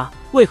问他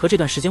为何这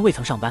段时间未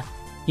曾上班。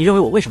你认为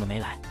我为什么没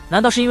来？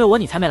难道是因为我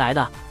你才没来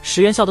的？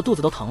石原笑得肚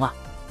子都疼了。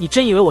你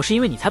真以为我是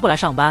因为你才不来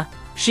上班？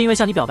是因为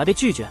向你表白被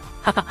拒绝？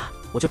哈哈哈，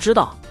我就知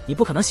道你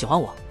不可能喜欢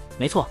我。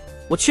没错，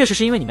我确实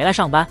是因为你没来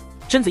上班。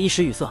贞子一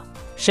时语塞，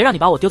谁让你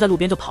把我丢在路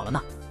边就跑了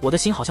呢？我的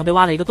心好像被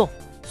挖了一个洞，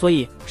所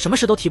以什么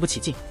事都提不起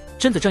劲。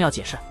贞子正要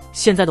解释，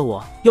现在的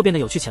我又变得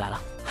有趣起来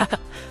了。哈哈，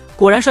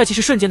果然帅气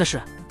是瞬间的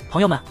事。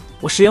朋友们，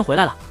我石原回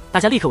来了，大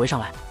家立刻围上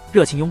来，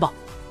热情拥抱。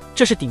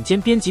这是顶尖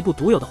编辑部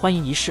独有的欢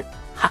迎仪式。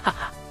哈哈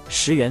哈，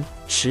石原、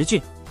池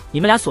俊，你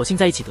们俩索性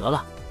在一起得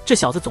了，这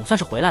小子总算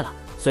是回来了。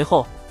随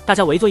后，大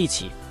家围坐一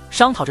起，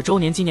商讨着周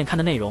年纪念刊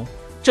的内容。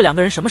这2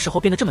个人什么时候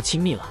变得这么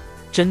亲密了？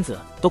贞子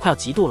都快要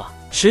嫉妒了。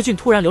池俊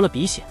突然流了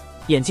鼻血，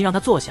眼睛让他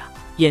坐下，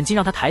眼睛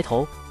让他抬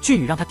头，俊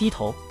宇让他低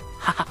头。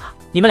哈哈哈，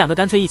你们2个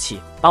干脆一起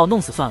把我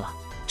弄死算了。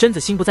贞子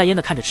心不在焉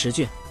地看着池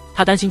俊，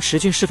她担心池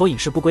俊是否饮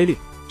食不规律。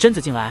贞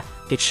子进来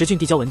给池俊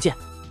递交文件，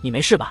你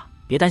没事吧？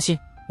别担心，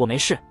我没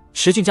事。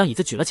池俊将椅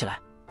子举了起来，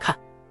看，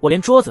我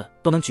连桌子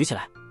都能举起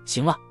来。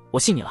行了，我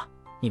信你了，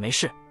你没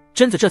事。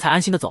贞子这才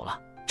安心的走了。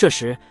这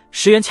时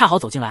石原恰好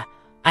走进来，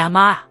哎呀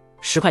妈呀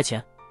，10块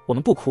钱，我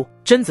们不哭。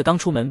贞子刚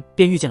出门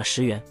便遇见了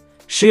石原，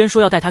石原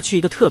说要带她去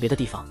一个特别的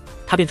地方，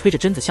他便推着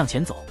贞子向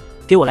前走，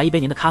给我来一杯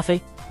您的咖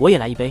啡，我也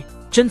来一杯。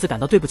贞子感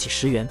到对不起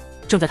石原，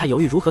正在他犹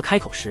豫如何开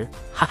口时，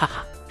哈哈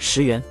哈，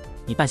石原，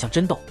你扮相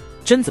真逗。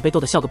贞子被逗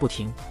得笑个不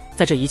停。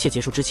在这一切结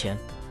束之前，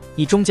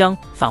你终将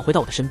返回到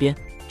我的身边。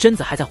贞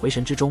子还在回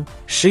神之中，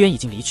石原已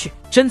经离去。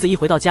贞子一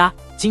回到家，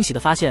惊喜地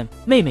发现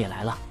妹妹也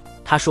来了。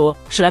她说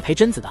是来陪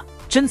贞子的。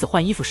贞子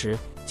换衣服时，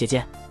姐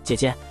姐，姐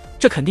姐，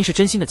这肯定是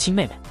真心的亲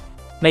妹妹。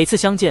每次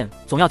相见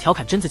总要调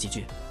侃贞子几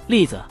句。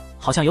栗子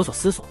好像有所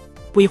思索，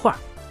不一会儿，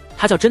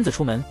她叫贞子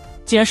出门，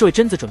竟然是为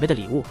贞子准备的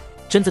礼物。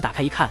贞子打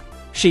开一看，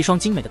是一双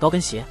精美的高跟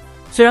鞋，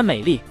虽然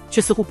美丽，却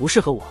似乎不适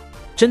合我。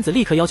贞子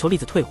立刻要求栗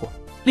子退货。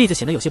栗子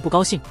显得有些不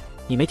高兴，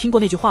你没听过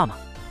那句话吗？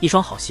一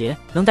双好鞋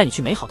能带你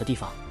去美好的地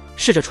方，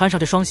试着穿上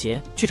这双鞋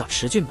去找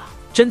池俊吧。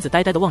贞子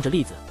呆呆地望着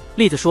栗子。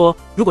栗子说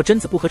如果贞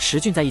子不和池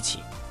俊在一起，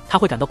她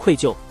会感到愧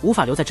疚，无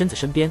法留在贞子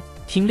身边。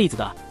听栗子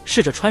的，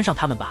试着穿上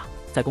它们吧。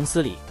在公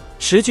司里，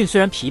池俊虽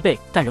然疲惫，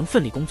但仍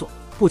奋力工作。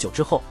不久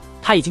之后，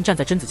他已经站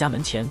在贞子家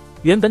门前，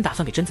原本打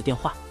算给贞子电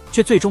话，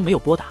却最终没有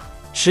拨打。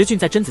池俊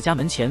在贞子家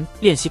门前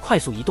练习快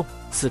速移动，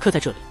此刻在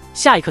这里，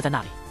下一刻在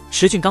那里。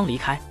池俊刚离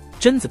开，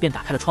贞子便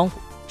打开了窗户。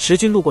池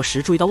俊路过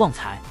时注意到旺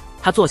财，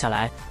他坐下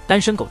来，单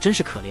身狗真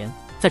是可怜，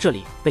在这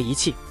里被遗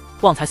弃。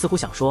旺财似乎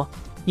想说，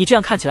你这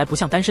样看起来不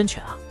像单身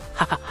犬啊，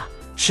哈哈哈。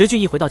池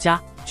俊一回到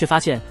家，却发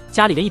现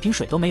家里连一瓶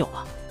水都没有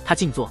了。他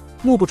静坐，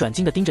目不转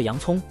睛地盯着洋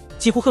葱，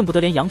几乎恨不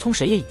得连洋葱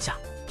谁也饮下。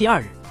第二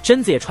日，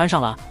贞子也穿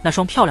上了那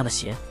双漂亮的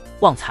鞋。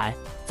旺财，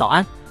早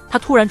安。他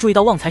突然注意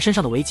到旺财身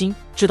上的围巾，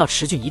知道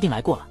池俊一定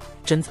来过了。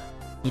贞子，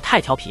你太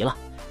调皮了，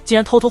竟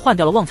然偷偷换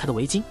掉了旺财的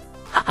围巾，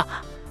哈哈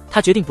哈。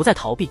他决定不再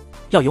逃避，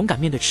要勇敢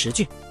面对池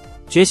俊，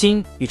决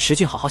心与池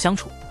俊好好相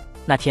处。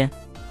那天，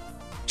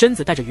贞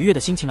子带着愉悦的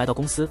心情来到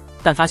公司，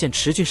但发现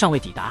池俊尚未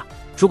抵达。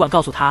主管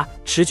告诉他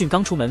池俊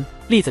刚出门，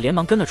栗子连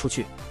忙跟了出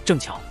去。正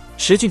巧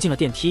池俊进了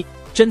电梯，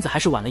贞子还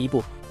是晚了一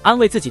步，安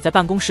慰自己在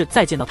办公室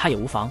再见到他也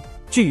无妨。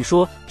据语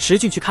说池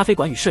俊去咖啡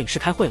馆与摄影师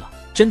开会了，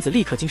贞子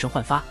立刻精神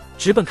焕发，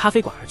直奔咖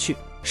啡馆而去。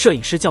摄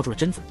影师叫住了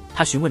贞子，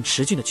他询问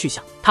池俊的去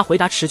向，他回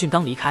答池俊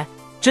刚离开。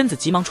贞子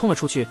急忙冲了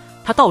出去，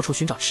他到处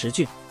寻找池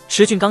俊。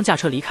池俊刚驾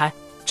车离开，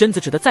贞子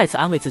只得再次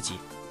安慰自己，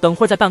等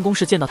会儿在办公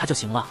室见到他就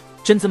行了。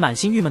贞子满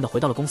心郁闷地回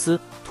到了公司，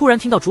突然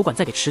听到主管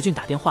在给池俊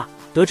打电话，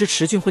得知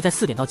池俊会在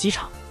4点到机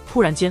场。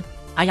突然间，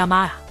哎呀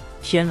妈呀，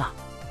天啊，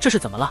这是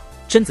怎么了？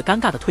贞子尴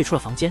尬地退出了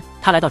房间。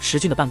她来到池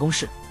俊的办公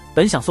室，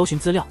本想搜寻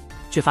资料，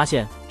却发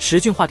现池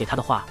俊画给她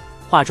的画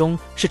中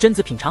是贞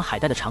子品尝海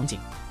带的场景，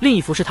另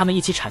一幅是他们一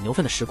起铲牛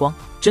粪的时光。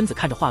贞子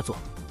看着画作，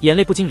眼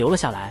泪不禁流了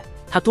下来。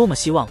她多么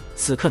希望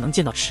此刻能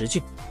见到池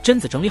俊。贞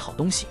子整理好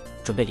东西，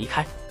准备离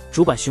开。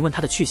主管询问她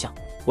的去向，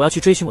我要去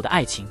追寻我的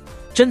爱情。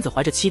贞子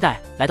怀着期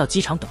待来到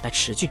机场等待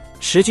池俊。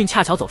池俊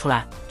恰巧走出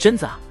来，贞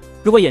子啊，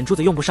如果眼珠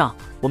子用不上，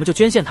我们就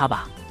捐献它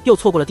吧。又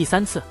错过了第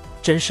3次，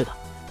真是的。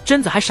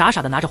贞子还傻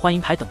傻的拿着欢迎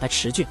牌等待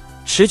池俊。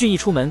池俊一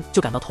出门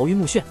就感到头晕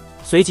目眩，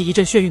随即一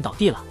阵眩晕倒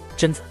地了。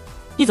贞子，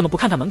你怎么不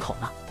看看门口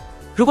呢？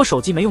如果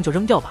手机没用就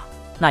扔掉吧。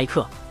那一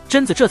刻，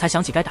贞子这才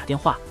想起该打电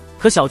话，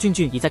可小俊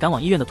俊已在赶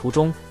往医院的途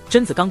中。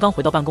贞子刚刚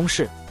回到办公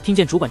室，听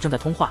见主管正在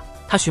通话，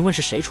他询问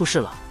是谁出事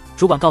了。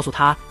主管告诉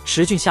他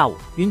池俊下午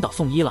晕倒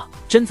送医了。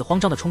贞子慌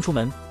张地冲出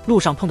门，路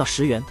上碰到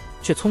石原，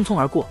却匆匆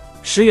而过。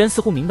石原似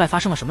乎明白发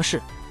生了什么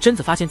事，贞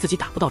子发现自己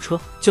打不到车。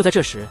就在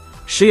这时，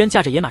石原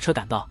驾着野马车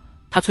赶到，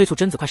他催促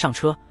贞子快上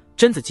车。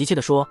贞子急切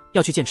地说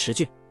要去见池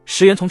俊。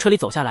石原从车里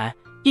走下来，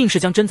硬是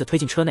将贞子推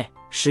进车内。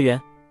石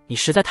原，你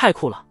实在太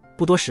酷了。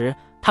不多时，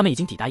他们已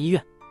经抵达医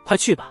院，快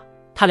去吧。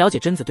他了解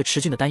贞子对池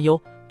俊的担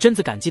忧，贞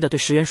子感激地对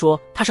石原说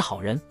他是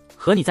好人，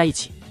和你在一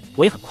起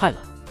我也很快乐。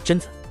贞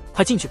子，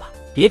快进去吧，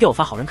别给我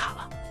发好人卡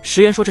了。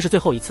石原说这是最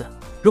后一次，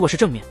如果是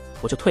正面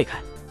我就退开，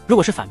如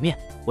果是反面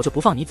我就不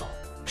放你走。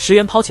石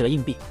原抛起了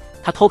硬币，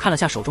他偷看了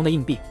下手中的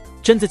硬币。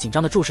贞子紧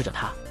张地注视着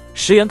他。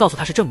石原告诉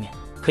他是正面，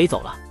可以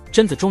走了。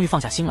贞子终于放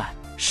下心来。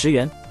石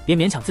原，别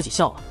勉强自己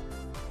笑了，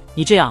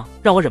你这样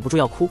让我忍不住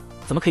要哭，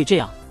怎么可以这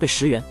样对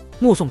石原？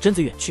目送贞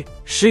子远去，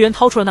石原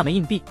掏出了那枚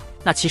硬币，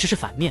那其实是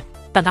反面，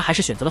但他还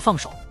是选择了放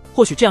手，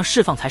或许这样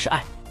释放才是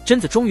爱。贞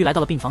子终于来到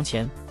了病房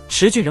前，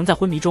池俊仍在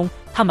昏迷中，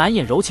他满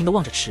眼柔情地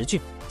望着池俊，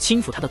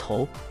轻抚他的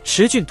头。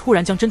池俊突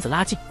然将贞子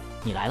拉近，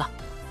你来了。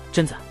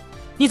贞子，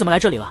你怎么来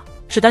这里了？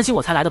是担心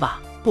我才来的吧？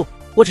不，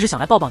我只是想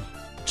来抱抱你。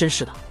真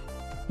是的，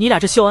你俩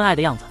这秀恩爱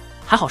的样子，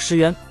还好石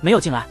原没有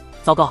进来。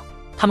糟糕，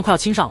他们快要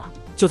亲上了。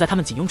就在他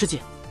们紧拥之际，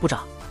部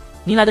长，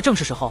您来的正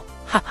是时候，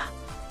哈哈，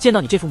见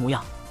到你这副模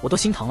样，我都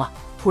心疼了。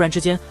突然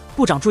之间，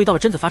部长注意到了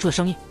贞子发出的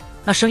声音，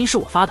那声音是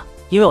我发的，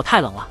因为我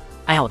太冷了。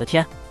哎呀，我的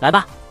天，来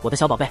吧，我的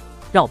小宝贝，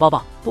让我抱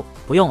抱。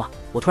不用了，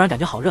我突然感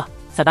觉好热。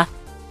塞班，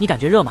你感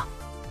觉热吗？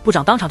部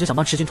长当场就想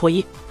帮池俊脱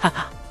衣，哈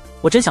哈，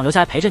我真想留下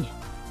来陪着你，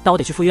但我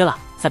得去赴约了。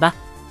塞班，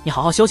你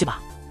好好休息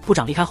吧。部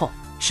长离开后，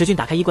池俊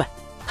打开衣柜，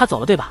他走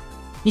了对吧？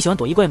你喜欢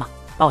躲衣柜吗？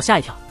把我吓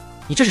一跳。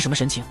你这是什么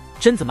神情？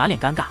贞子满脸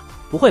尴尬，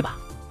不会吧？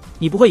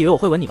你不会以为我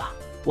会吻你吧？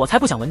我才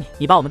不想吻你，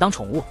你把我们当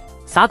宠物，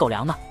撒狗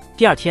粮呢。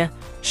第二天，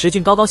池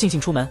俊高高兴兴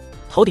出门，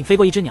头顶飞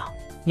过一只鸟，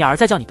鸟儿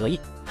在叫你得意，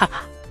哈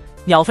哈，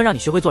鸟分让你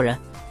学会做人。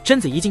贞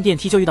子一进电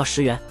梯就遇到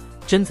石原，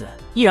贞子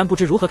依然不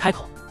知如何开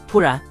口，突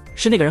然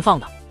是那个人放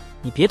的，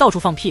你别到处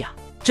放屁啊！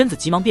贞子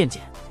急忙辩解，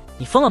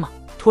你疯了吗？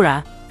突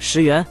然，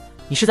石原，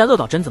你是在恶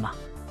搞贞子吗？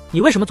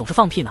你为什么总是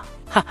放屁呢？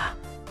哈哈，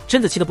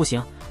贞子气得不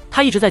行，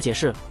她一直在解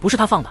释不是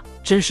她放的，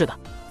真是的，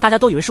大家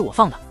都以为是我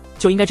放的，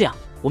就应该这样，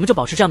我们就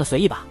保持这样的随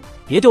意吧，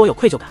别对我有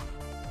愧疚感。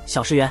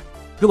小石原，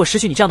如果失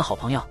去你这样的好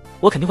朋友，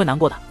我肯定会难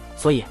过的，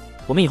所以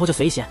我们以后就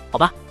随意些，好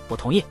吧？我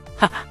同意，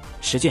哈哈。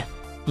池俊，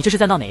你这是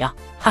在闹哪样？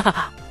哈哈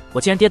哈，我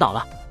竟然跌倒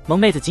了。萌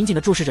妹子紧紧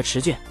地注视着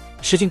池俊，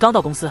池俊刚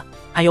到公司，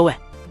哎呦喂，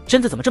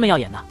贞子怎么这么耀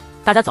眼呢？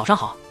大家早上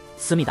好。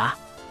思密达，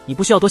你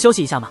不需要多休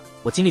息一下吗？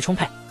我精力充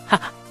沛，哈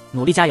哈，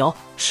努力加油。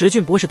池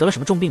俊不会是得了什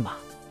么重病吧？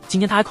今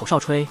天他还口哨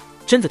吹。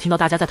贞子听到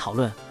大家在讨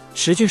论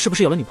池俊是不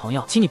是有了女朋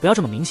友，请你不要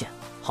这么明显，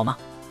好吗？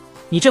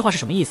你这话是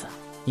什么意思？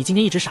你今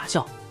天一直傻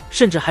笑，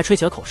甚至还吹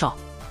起了口哨，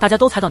大家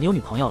都猜到你有女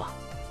朋友了，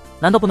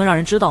难道不能让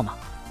人知道吗？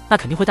那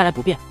肯定会带来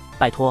不便，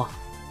拜托，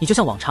你就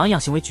像往常一样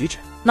行为举止。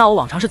那我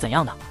往常是怎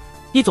样的？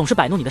你总是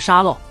摆弄你的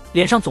沙漏，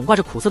脸上总挂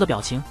着苦涩的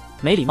表情，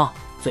没礼貌，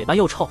嘴巴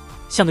又臭，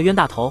像个冤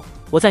大头。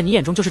我在你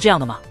眼中就是这样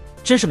的吗？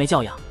真是没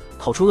教养，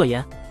口出恶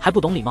言，还不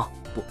懂礼貌。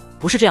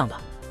不是这样的，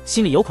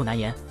心里有苦难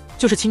言，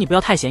就是请你不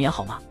要太显眼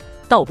好吗？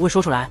但我不会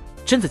说出来。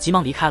贞子急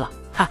忙离开了，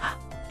哈哈。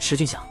池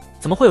俊想，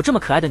怎么会有这么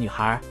可爱的女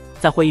孩？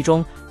在会议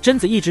中，贞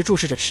子一直注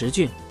视着池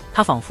俊，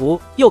她仿佛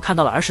又看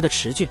到了儿时的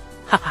池俊，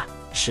哈哈。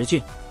池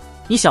俊，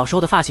你小时候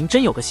的发型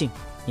真有个性，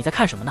你在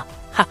看什么呢？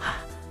哈哈。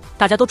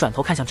大家都转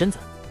头看向贞子，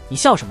你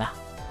笑什么呀？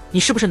你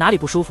是不是哪里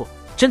不舒服？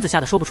贞子吓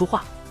得说不出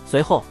话。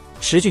随后，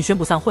池俊宣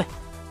布散会。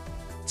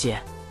姐，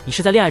你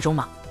是在恋爱中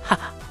吗？哈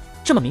哈，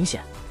这么明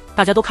显，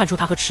大家都看出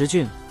他和池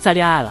俊在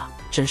恋爱了，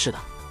真是的。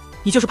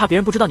你就是怕别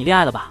人不知道你恋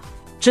爱了吧？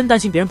真担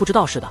心别人不知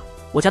道似的。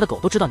我家的狗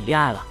都知道你恋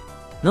爱了，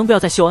能不要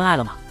再秀恩爱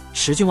了吗？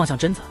池俊望向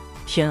贞子，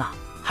天啊，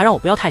还让我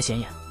不要太显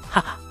眼，哈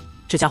哈，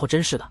这家伙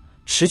真是的。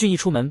池俊一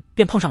出门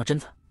便碰上了贞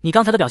子，你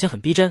刚才的表现很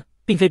逼真，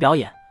并非表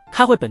演，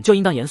开会本就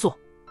应当严肃，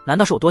难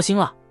道是我多心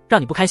了，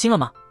让你不开心了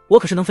吗？我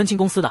可是能分清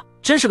公司的，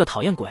真是个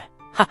讨厌鬼，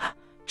哈哈，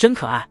真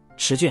可爱。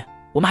池俊，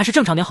我们还是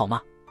正常点好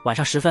吗？晚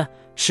上10分，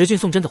池俊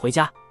送贞子回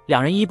家，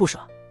两人依依不舍，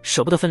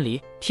舍不得分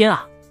离。天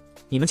啊，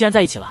你们竟然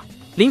在一起了！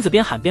林子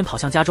边喊边跑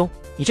向家中，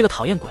你这个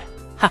讨厌鬼，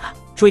哈哈，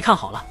注意看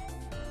好了，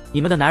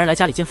你们的男人来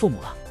家里见父母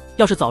了，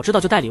要是早知道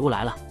就带礼物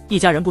来了，一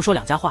家人不说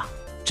两家话。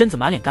贞子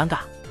满脸尴尬，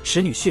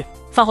池女婿，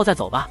饭后再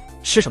走吧，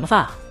吃什么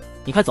饭啊？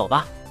你快走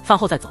吧，饭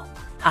后再走，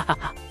哈哈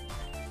哈。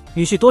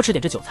女婿多吃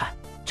点这韭菜，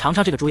尝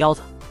尝这个猪腰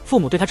子，父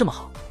母对他这么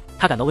好，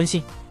他感到温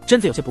馨。贞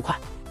子有些不快，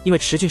因为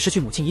池俊失去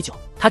母亲已久，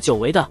他久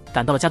违的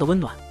感到了家的温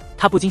暖。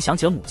他不禁想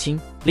起了母亲。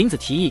林子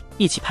提议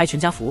一起拍全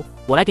家福，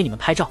我来给你们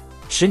拍照。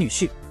池女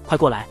婿，快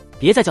过来，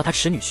别再叫他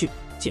池女婿，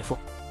姐夫，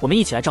我们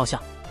一起来照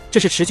相。这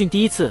是池俊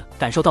第一次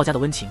感受到家的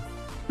温情，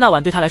那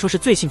晚对他来说是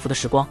最幸福的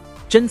时光。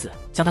贞子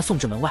将他送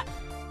至门外，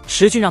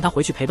池俊让他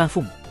回去陪伴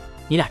父母。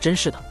你俩真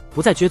是的，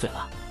不再撅嘴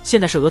了，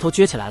现在是额头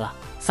撅起来了，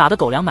撒的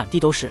狗粮满地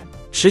都是。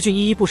池俊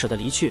依依不舍地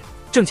离去，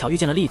正巧遇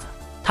见了栗子，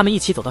他们一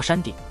起走到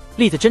山顶，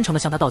栗子真诚地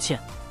向他道歉。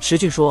池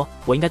俊说，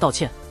我应该道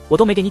歉，我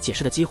都没给你解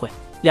释的机会。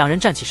两人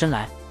站起身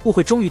来，误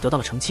会终于得到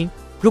了澄清。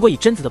如果以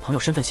贞子的朋友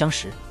身份相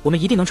识，我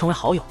们一定能成为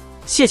好友。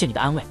谢谢你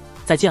的安慰，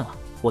再见了，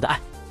我的爱。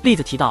栗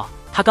子提到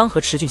他刚和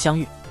池俊相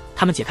遇，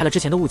他们解开了之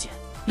前的误解。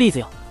栗子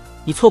哟，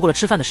你错过了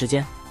吃饭的时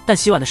间，但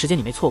洗碗的时间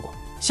你没错过。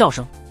笑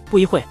声。不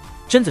一会，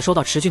贞子收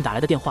到池俊打来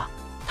的电话，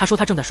他说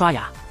他正在刷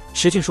牙，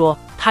池俊说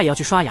他也要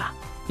去刷牙。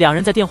两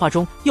人在电话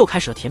中又开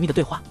始了甜蜜的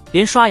对话，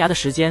连刷牙的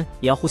时间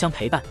也要互相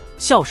陪伴。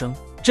笑声。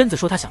贞子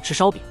说她想吃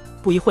烧饼。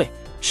不一会，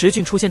池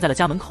俊出现在了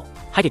家门口，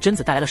还给贞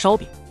子带来了烧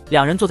饼。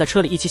两人坐在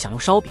车里一起享用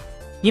烧饼。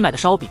你买的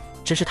烧饼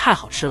真是太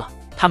好吃了。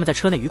他们在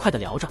车内愉快地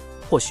聊着，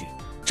或许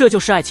这就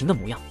是爱情的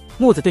模样。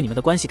木子对你们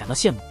的关系感到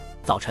羡慕。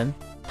早晨，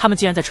他们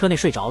竟然在车内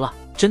睡着了。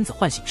贞子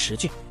唤醒池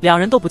俊，两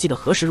人都不记得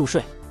何时入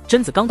睡。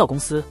贞子刚到公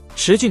司，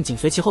池俊紧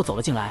随其后走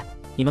了进来。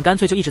你们干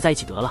脆就一直在一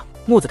起得了。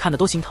木子看得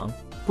都心疼。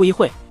不一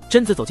会，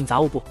贞子走进杂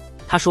物部，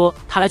她说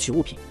她来取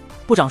物品。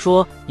部长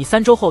说你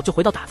3周后就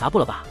回到打杂部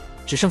了吧？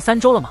只剩3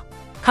周了吗？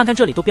看看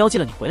这里都标记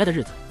了你回来的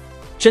日子。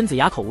贞子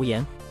哑口无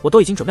言，我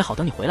都已经准备好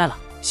等你回来了。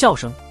笑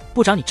声。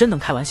部长你真能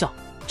开玩笑。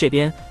这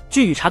边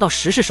俊宇查到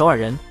10是首尔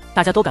人，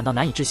大家都感到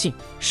难以置信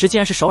，10竟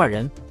然是首尔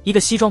人。一个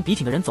西装笔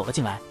挺的人走了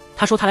进来，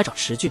他说他来找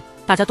池俊，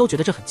大家都觉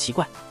得这很奇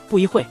怪。不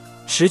一会，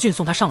池俊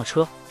送他上了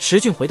车，池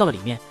俊回到了里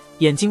面，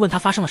眼睛问他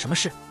发生了什么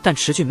事，但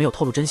池俊没有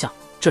透露真相。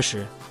这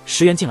时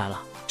石原进来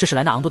了，这是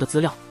莱纳昂多的资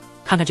料，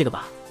看看这个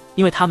吧，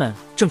因为他们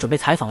正准备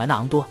采访莱纳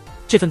昂多，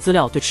这份资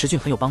料对池俊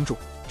很有帮助。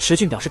池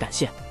俊表示感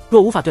谢，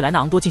若无法对莱纳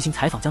昂多进行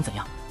采访将怎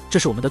样？这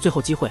是我们的最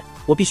后机会，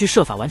我必须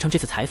设法完成这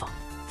次采访，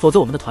否则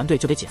我们的团队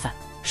就得解散。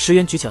石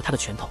原举起了他的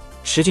拳头，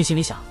池俊心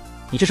里想，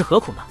你这是何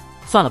苦呢？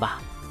算了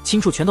吧，轻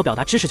触拳头表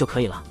达支持就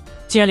可以了，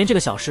竟然连这个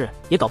小事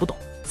也搞不懂。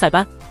塞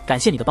班，感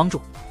谢你的帮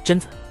助。贞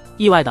子，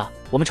意外的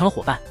我们成了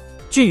伙伴。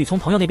俊宇从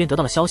朋友那边得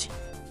到了消息，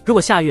如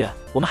果下月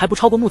我们还不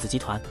超过木子集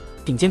团，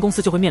顶尖公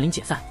司就会面临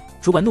解散。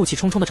主管怒气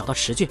冲冲地找到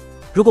池俊，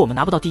如果我们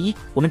拿不到第一，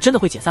我们真的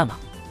会解散吗？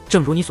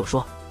正如你所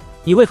说，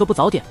你为何不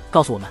早点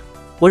告诉我们？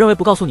我认为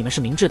不告诉你们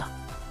是明智的，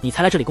你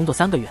才来这里工作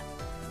3个月，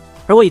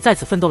而我已在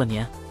此奋斗了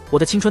年，我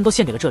的青春都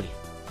献给了这里，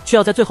却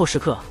要在最后时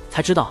刻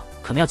才知道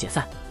可能要解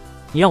散，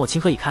你让我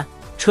情何以堪？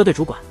车队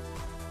主管，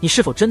你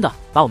是否真的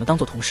把我们当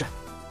作同事？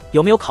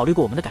有没有考虑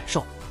过我们的感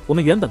受？我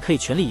们原本可以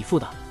全力以赴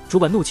的。主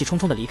管怒气冲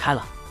冲地离开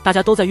了，大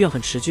家都在怨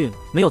恨池俊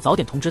没有早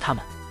点通知他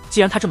们。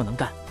既然他这么能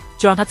干，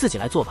就让他自己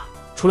来做吧。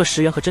除了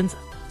石原和贞子，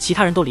其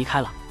他人都离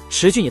开了。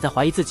池俊也在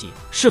怀疑自己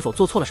是否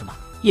做错了什么。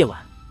夜晚，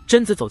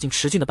贞子走进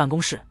池俊的办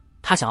公室，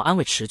他想要安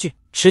慰池俊。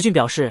池俊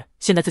表示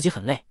现在自己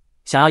很累，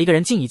想要一个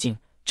人静一静。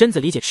贞子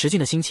理解池俊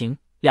的心情，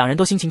两人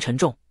都心情沉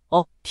重。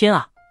哦，天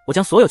啊，我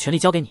将所有权力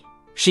交给你，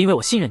是因为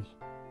我信任你，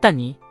但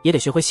你也得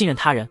学会信任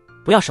他人，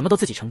不要什么都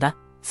自己承担。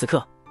此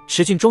刻，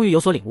池俊终于有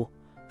所领悟，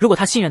如果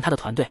他信任他的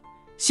团队，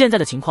现在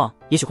的情况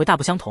也许会大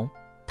不相同。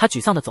他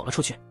沮丧地走了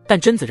出去，但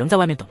贞子仍在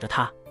外面等着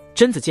他。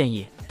贞子建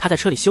议他在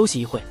车里休息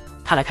一会，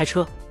他来开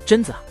车。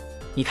贞子啊，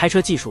你开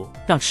车技术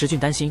让池俊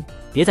担心，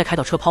别再开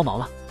到车抛锚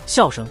了。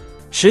笑声，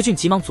池俊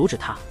急忙阻止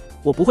他，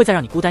我不会再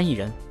让你孤单一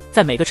人，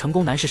在每个成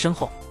功男士身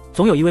后，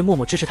总有一位默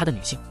默支持他的女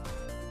性，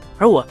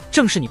而我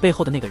正是你背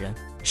后的那个人。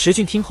池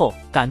俊听后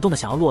感动得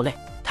想要落泪，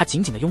他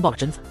紧紧地拥抱了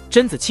贞子，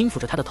贞子轻抚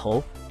着他的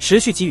头，持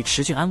续给予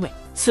池俊安慰。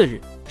次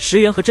日，石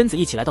原和贞子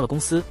一起来到了公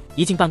司，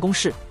一进办公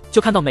室就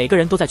看到每个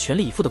人都在全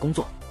力以赴的工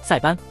作。塞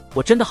班，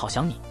我真的好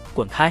想你，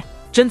滚开！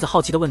贞子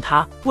好奇地问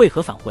他为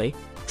何返回，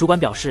主管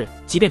表示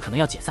即便可能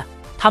要解散，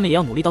他们也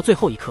要努力到最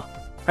后一刻，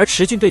而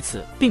池俊对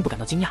此并不感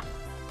到惊讶。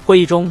会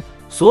议中，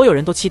所有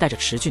人都期待着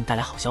池俊带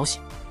来好消息。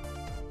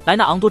莱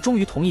纳昂多终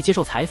于同意接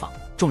受采访，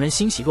众人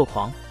欣喜若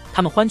狂，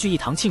他们欢聚一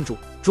堂庆祝。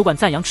主管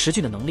赞扬池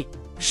俊的能力，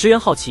石原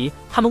好奇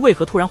他们为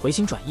何突然回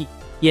心转意。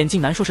眼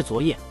镜男说是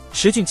昨夜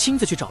池俊亲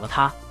自去找了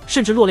他，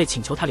甚至落泪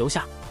请求他留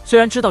下。虽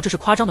然知道这是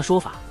夸张的说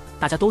法，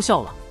大家都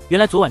笑了。原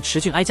来昨晚池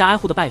俊挨家挨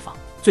户的拜访，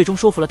最终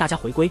说服了大家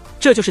回归，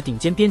这就是顶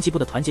尖编辑部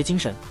的团结精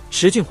神。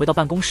池俊回到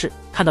办公室，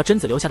看到贞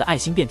子留下的爱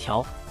心便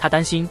条，他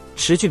担心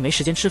池俊没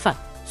时间吃饭，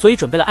所以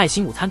准备了爱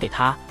心午餐给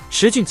他。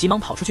池俊急忙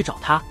跑出去找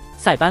他。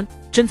塞班，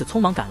贞子匆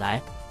忙赶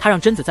来，他让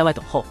贞子在外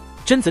等候。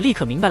贞子立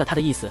刻明白了他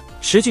的意思，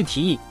池俊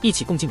提议一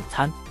起共进午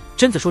餐。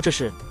贞子说这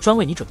是专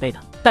为你准备的，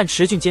但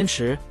池俊坚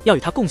持要与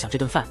他共享这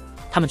顿饭。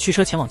他们驱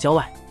车前往郊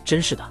外，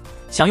真是的，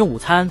享用午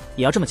餐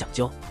也要这么讲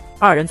究。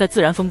二人在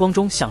自然风光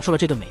中享受了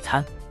这顿美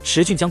餐。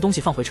池俊将东西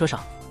放回车上，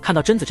看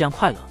到贞子这样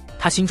快乐，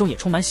他心中也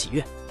充满喜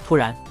悦。突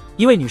然，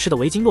一位女士的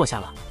围巾落下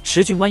了，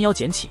池俊弯腰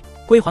捡起，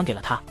归还给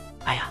了她。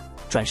哎呀，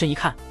转身一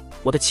看，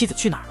我的妻子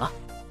去哪儿了？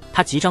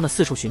他急张地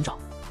四处寻找，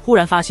忽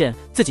然发现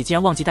自己竟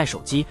然忘记带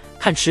手机。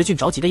看池俊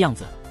着急的样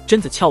子，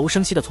贞子悄无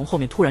声息地从后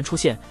面突然出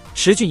现，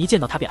池俊一见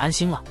到他便安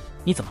心了。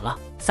你怎么了，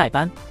塞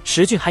班？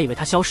池俊还以为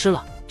他消失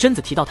了。贞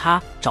子提到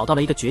他找到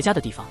了一个绝佳的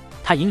地方，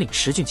他引领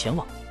池俊前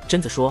往。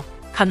贞子说，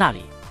看那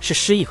里是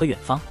诗意和远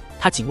方。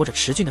他紧握着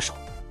池俊的手，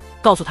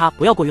告诉他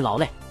不要过于劳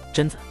累。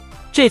贞子，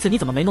这次你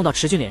怎么没弄到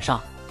池俊脸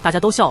上？大家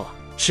都笑了。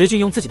池俊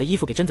用自己的衣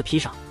服给贞子披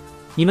上。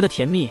你们的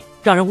甜蜜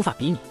让人无法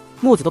比拟，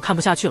木子都看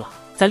不下去了。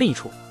在另一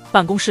处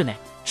办公室内，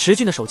池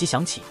俊的手机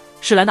响起，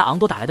是莱纳昂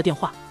多打来的电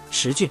话。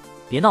池俊，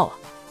别闹了，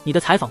你的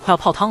采访快要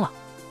泡汤了，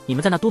你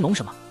们在那嘟哝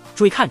什么？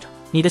注意看着。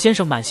你的先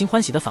生满心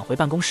欢喜地返回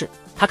办公室，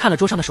他看了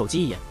桌上的手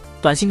机一眼，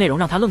短信内容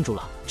让他愣住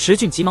了。池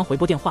俊急忙回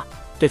拨电话，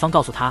对方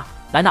告诉他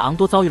莱纳昂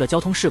多遭遇了交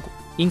通事故，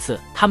因此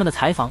他们的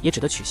采访也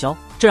只得取消，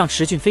这让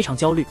池俊非常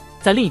焦虑。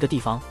在另一个地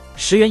方，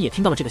石原也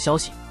听到了这个消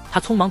息，他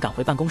匆忙赶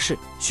回办公室，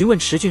询问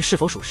池俊是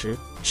否属实。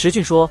池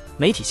俊说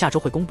媒体下周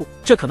会公布，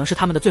这可能是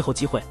他们的最后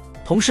机会。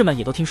同事们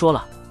也都听说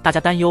了，大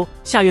家担忧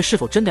下月是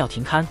否真的要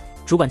停刊。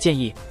主管建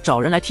议找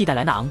人来替代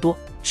莱纳昂多，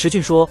池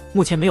俊说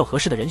目前没有合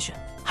适的人选，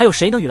还有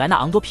谁能与莱纳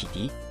昂多匹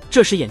敌？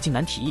这时眼镜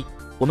男提议，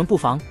我们不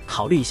妨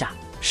考虑一下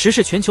时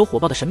事全球火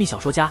爆的神秘小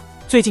说家，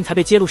最近才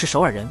被揭露是首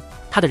尔人，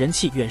他的人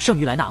气远胜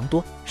于莱纳昂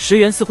多。石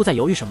原似乎在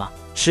犹豫什么，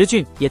池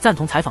俊也赞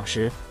同采访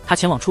时，他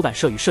前往出版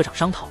社与社长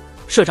商讨，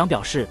社长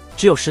表示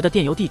只有10的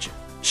电邮地址。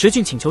池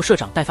俊请求社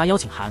长代发邀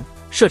请函，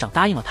社长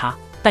答应了他，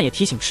但也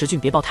提醒池俊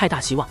别抱太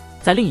大希望。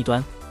在另一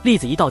端，栗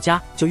子一到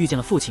家就遇见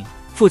了父亲，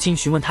父亲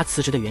询问他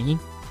辞职的原因，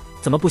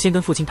怎么不先跟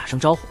父亲打声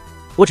招呼？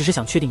我只是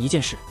想确定一件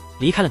事，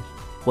离开了你，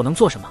我能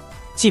做什么？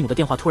继母的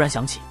电话突然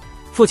响起，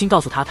父亲告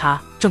诉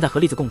他正在和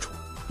栗子共处。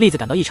栗子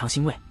感到异常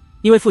欣慰，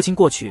因为父亲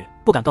过去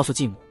不敢告诉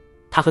继母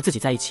他和自己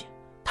在一起。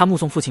他目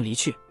送父亲离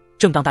去，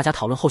正当大家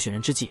讨论候选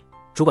人之际，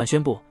主管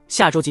宣布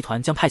下周集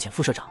团将派遣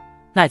副社长。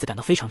奈子感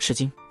到非常吃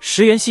惊，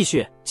石原戏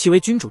谑其为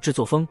君主制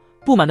作风，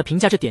不满地评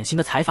价这典型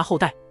的财阀后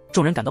代。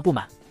众人感到不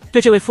满，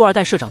对这位富二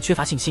代社长缺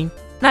乏信心。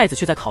奈子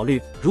却在考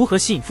虑如何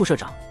吸引副社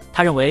长，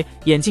他认为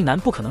眼镜男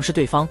不可能是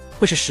对方，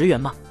会是石原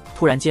吗？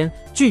突然间，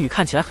俊宇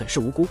看起来很是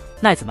无辜，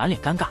奈子满脸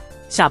尴尬。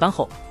下班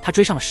后，他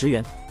追上了石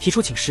原，提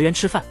出请石原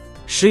吃饭。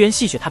石原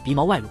戏谑他鼻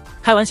毛外露，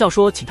开玩笑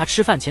说请他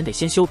吃饭前得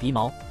先修鼻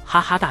毛，哈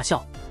哈大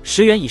笑。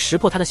石原以识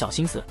破他的小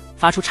心思，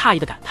发出诧异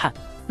的感叹。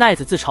奈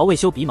子自嘲未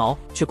修鼻毛，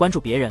却关注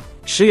别人。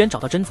石原找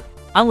到贞子，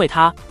安慰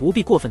他不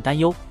必过分担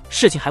忧，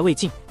事情还未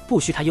尽，不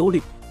需他忧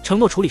虑。承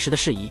诺处理时的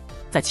事宜。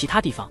在其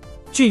他地方，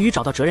俊宇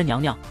找到哲人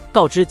娘娘，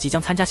告知即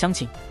将参加相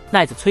亲。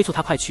奈子催促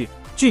他快去，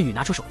俊宇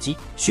拿出手机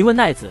询问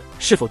奈子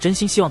是否真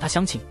心希望他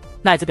相亲。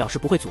奈子表示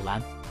不会阻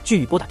拦。俊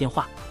宇拨打电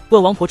话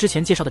问王婆之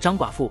前介绍的张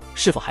寡妇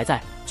是否还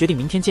在，决定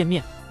明天见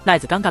面。奈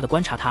子尴尬地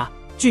观察他，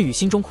俊宇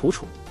心中苦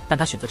楚，但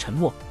他选择沉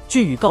默。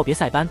俊宇告别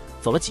塞班，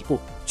走了几步，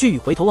俊宇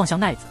回头望向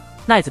奈子，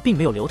奈子并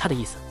没有留他的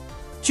意思。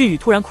俊宇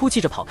突然哭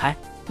泣着跑开，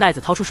奈子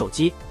掏出手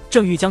机，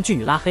正欲将俊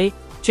宇拉黑，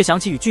却想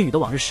起与俊宇的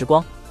往日时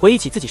光，回忆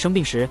起自己生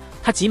病时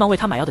他急忙为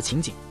他买药的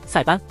情景。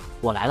塞班，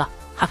我来了，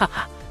哈哈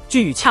哈！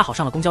俊宇恰好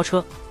上了公交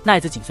车，奈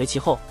子紧随其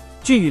后。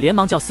俊宇连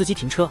忙叫司机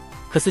停车，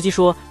可司机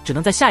说只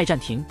能在下一站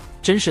停。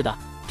真是的，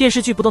电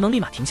视剧不都能立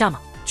马停下吗？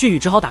俊宇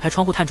只好打开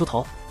窗户探出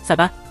头，塞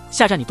班，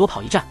下站你多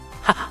跑一站，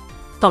哈哈。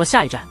到了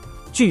下一站，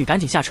俊宇赶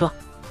紧下车，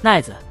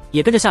奈子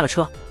也跟着下了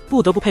车。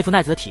不得不佩服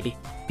奈子的体力，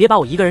别把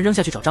我一个人扔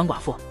下去找张寡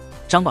妇。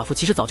张寡妇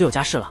其实早就有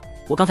家室了，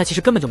我刚才其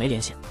实根本就没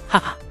联系，哈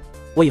哈。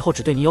我以后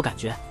只对你有感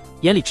觉，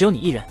眼里只有你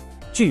一人。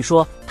俊宇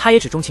说他也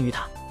只钟情于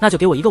他，那就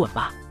给我一个吻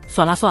吧。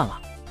算了，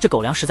这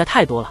狗粮实在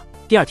太多了。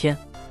第二天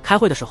开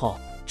会的时候，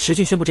池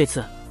俊宣布这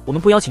次我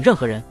们不邀请任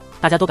何人，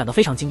大家都感到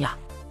非常惊讶。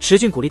池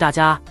俊鼓励大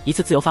家一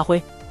次自由发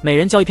挥，每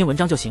人交一篇文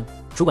章就行。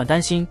主管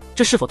担心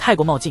这是否太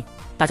过冒进，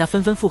大家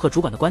纷纷附和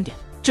主管的观点。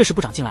这时部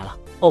长进来了，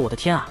哦，我的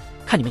天啊，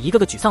看你们一个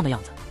个沮丧的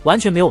样子，完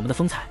全没有我们的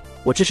风采。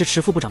我支持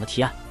池副部长的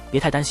提案，别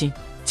太担心，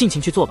尽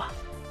情去做吧，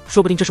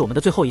说不定这是我们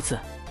的最后一次。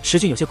池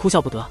俊有些哭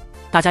笑不得，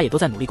大家也都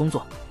在努力工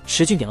作。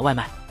池俊点了外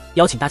卖，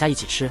邀请大家一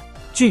起吃。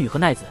俊宇和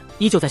奈子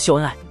依旧在秀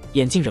恩爱，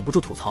眼镜忍不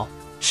住吐槽。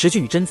池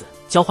俊与贞子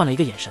交换了一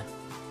个眼神，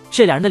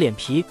这俩人的脸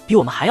皮比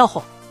我们还要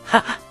厚，哈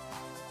哈。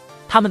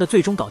他们的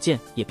最终稿件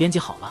也编辑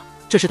好了，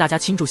这是大家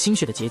倾注心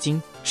血的结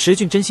晶。池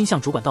俊真心向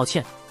主管道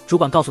歉，主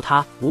管告诉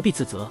他不必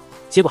自责。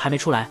结果还没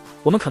出来，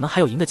我们可能还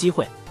有赢的机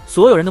会。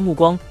所有人的目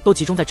光都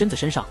集中在贞子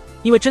身上，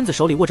因为贞子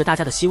手里握着大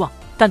家的希望，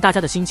但大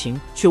家的心情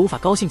却无法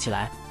高兴起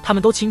来。他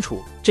们都清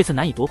楚这次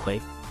难以夺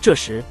魁。这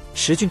时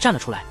池俊站了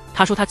出来，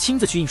他说他亲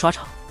自去印刷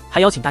厂，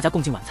还邀请大家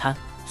共进晚餐。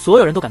所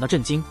有人都感到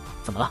震惊，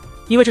怎么了？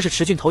因为这是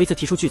池俊头一次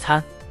提出聚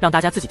餐，让大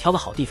家自己挑个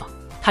好地方。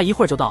他一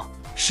会儿就到，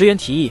石原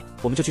提议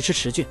我们就去吃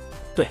池俊，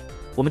对，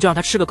我们就让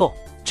他吃个够。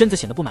贞子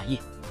显得不满意，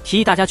提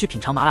议大家去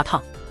品尝麻辣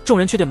烫，众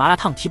人却对麻辣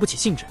烫提不起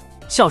兴致，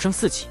笑声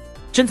四起。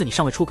贞子，你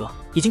尚未出阁，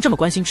已经这么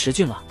关心池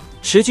俊了。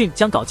池俊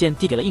将稿件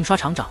递给了印刷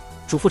厂长，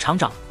嘱咐厂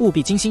长务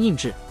必精心印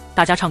制。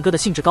大家唱歌的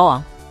兴致高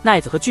昂，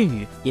奈子和俊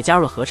宇也加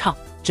入了合唱。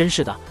真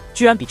是的，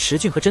居然比池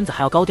俊和贞子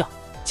还要高调。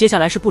接下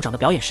来是部长的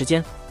表演时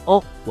间，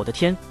哦，我的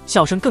天，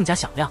笑声更加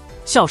响亮，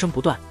笑声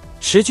不断。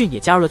池俊也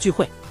加入了聚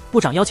会，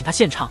部长邀请他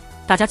献唱，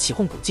大家起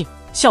哄鼓劲，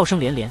笑声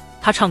连连。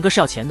他唱歌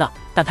是要钱的，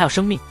但他要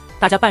生命。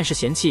大家半是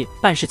嫌弃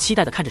半是期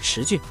待地看着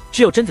池俊，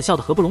只有贞子笑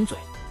得合不拢嘴。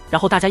然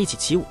后大家一起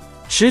起舞，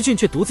池俊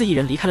却独自一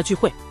人离开了聚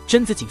会，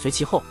贞子紧随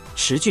其后。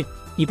池俊，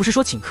你不是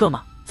说请客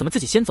吗？怎么自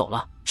己先走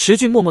了？池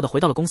俊默默地回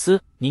到了公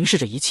司，凝视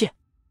着一切，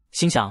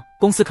心想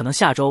公司可能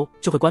下周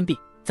就会关闭。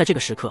在这个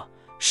时刻，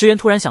石原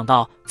突然想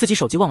到自己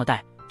手机忘了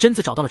带，贞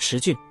子找到了池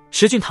俊，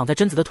池俊躺在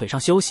贞子的腿上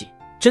休息，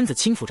贞子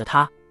轻抚着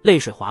他，泪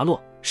水滑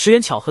落。石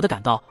原巧合地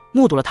赶到，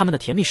目睹了他们的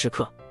甜蜜时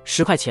刻。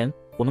10块钱，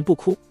我们不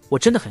哭，我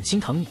真的很心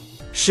疼你。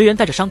石原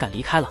带着伤感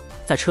离开了，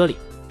在车里，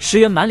石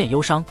原满脸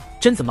忧伤，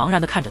贞子茫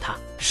然地看着他。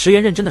石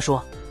原认真地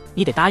说：“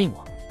你得答应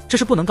我，这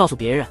事不能告诉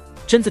别人。”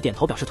贞子点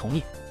头表示同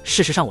意。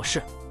事实上我是，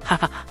哈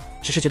哈哈，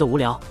只是觉得无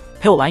聊，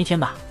陪我玩一天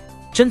吧。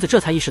贞子这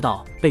才意识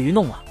到被愚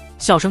弄了，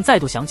笑声再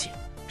度响起。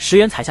石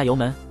原踩下油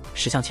门，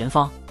驶向前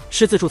方。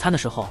吃自助餐的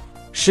时候，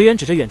石原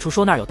指着远处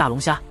说那儿有大龙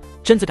虾，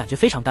贞子感觉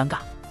非常尴尬，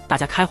大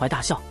家开怀大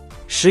笑。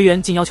石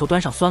原竟要求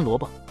端上酸萝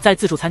卜，在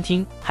自助餐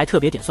厅还特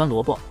别点酸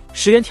萝卜。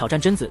石原挑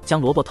战贞子将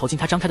萝卜投进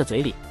他张开的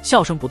嘴里，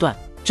笑声不断。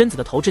贞子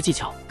的投掷技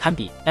巧堪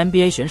比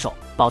NBA 选手。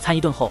饱餐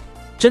一顿后，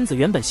贞子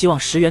原本希望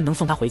石原能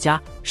送她回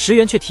家，石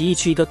原却提议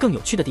去一个更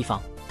有趣的地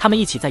方。他们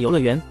一起在游乐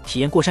园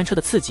体验过山车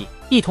的刺激，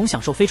一同享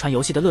受飞船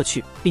游戏的乐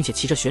趣，并且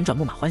骑着旋转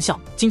木马欢笑。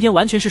今天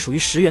完全是属于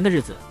石原的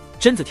日子。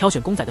贞子挑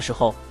选公仔的时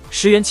候，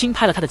石原轻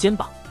拍了她的肩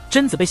膀，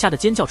贞子被吓得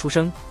尖叫出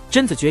声。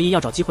贞子决意要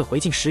找机会回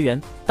敬石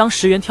原。当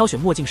石原挑选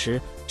墨镜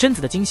时，贞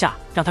子的惊吓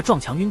让他撞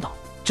墙晕倒。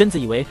贞子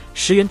以为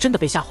石原真的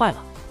被吓坏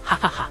了，哈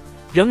哈哈，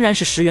仍然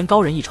是石原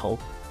高人一筹。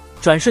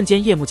转瞬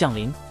间夜幕降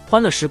临，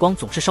欢乐时光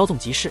总是稍纵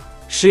即逝。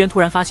石原突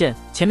然发现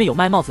前面有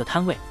卖帽子的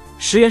摊位，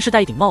石原是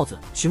戴一顶帽子，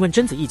询问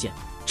贞子意见。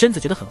贞子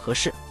觉得很合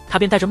适，他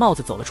便戴着帽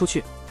子走了出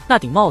去。那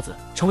顶帽子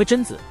成为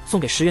贞子送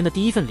给石原的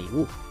第一份礼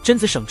物。贞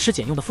子省吃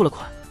俭用的付了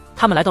款。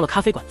他们来到了咖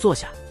啡馆坐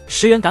下，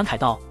石原感慨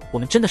道：“我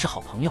们真的是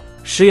好朋友。”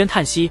石原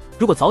叹息：“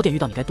如果早点遇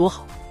到你该多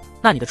好，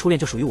那你的初恋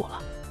就属于我了。”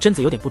贞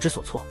子有点不知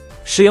所措。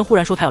石原忽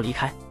然说他要离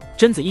开，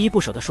贞子依依不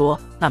舍地说：“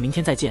那明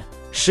天再见。”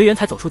石原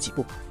才走出几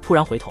步，突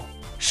然回头，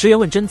石原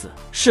问贞子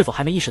是否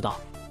还没意识到，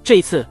这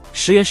一次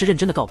石原是认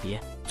真的告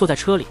别。坐在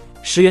车里，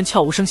石原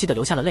悄无声息地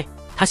流下了泪，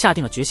他下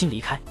定了决心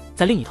离开。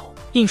在另一头，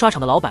印刷厂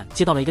的老板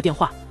接到了一个电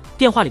话，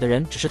电话里的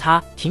人指示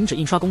他停止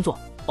印刷工作。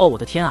哦，我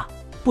的天啊！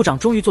部长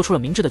终于做出了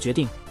明智的决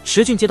定。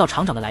池俊接到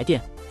厂长的来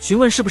电，询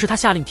问是不是他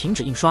下令停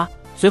止印刷。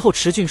随后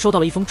池俊收到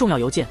了一封重要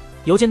邮件，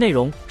邮件内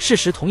容适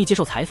时同意接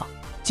受采访。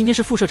今天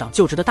是副社长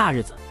就职的大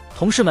日子，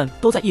同事们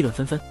都在议论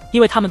纷纷，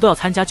因为他们都要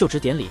参加就职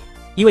典礼。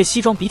一位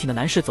西装笔挺的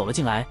男士走了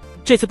进来，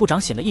这次部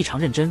长显得异常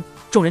认真。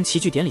众人齐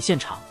聚典礼现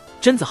场，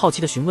贞子好奇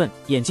地询问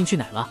眼镜去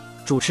哪了。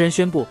主持人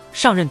宣布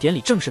上任典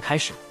礼正式开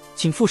始，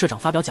请副社长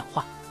发表讲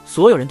话。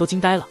所有人都惊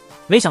呆了，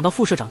没想到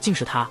副社长竟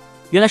是他，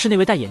原来是那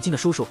位戴眼镜的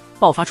叔叔，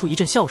爆发出一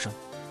阵笑声。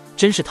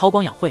真是韬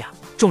光养晦啊！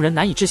众人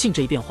难以置信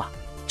这一变化。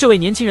这位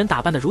年轻人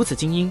打扮得如此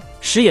精英，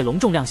时也隆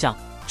重亮相。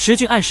池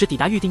俊按时抵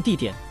达预定地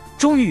点，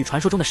终于与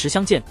传说中的时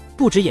相见。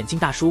不止眼镜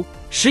大叔，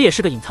时也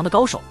是个隐藏的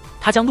高手。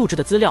他将录制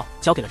的资料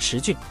交给了池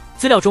俊，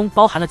资料中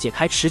包含了解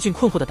开池俊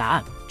困惑的答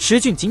案。池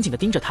俊紧紧地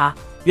盯着他，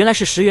原来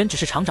是石原指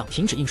示厂长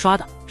停止印刷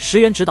的。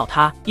石原指导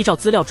他依照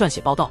资料撰写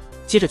报道，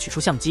接着取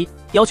出相机，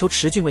要求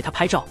池俊为他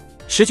拍照。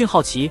池俊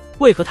好奇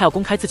为何他要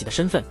公开自己的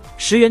身份，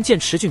石原见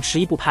池俊迟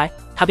疑不拍，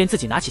他便自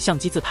己拿起相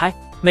机自拍。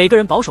每个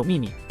人保守秘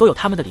密都有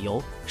他们的理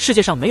由，世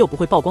界上没有不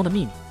会曝光的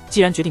秘密。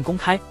既然决定公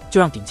开，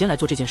就让顶尖来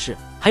做这件事，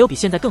还有比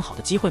现在更好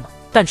的机会吗？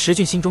但池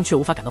俊心中却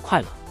无法感到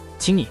快乐。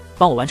请你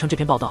帮我完成这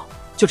篇报道，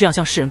就这样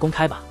向世人公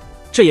开吧，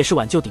这也是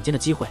挽救顶尖的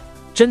机会。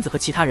贞子和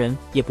其他人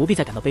也不必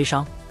再感到悲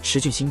伤。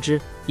池俊心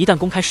知，一旦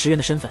公开石原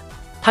的身份，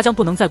他将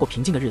不能再过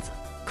平静的日子，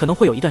可能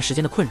会有一段时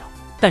间的困扰，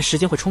但时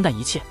间会冲淡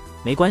一切。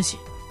没关系，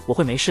我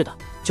会没事的。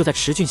就在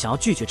池俊想要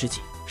拒绝之际，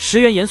石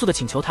原严肃地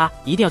请求他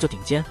一定要救顶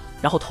尖，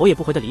然后头也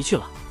不回地离去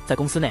了。在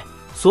公司内，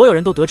所有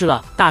人都得知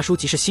了大叔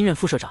即是新任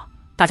副社长，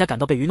大家感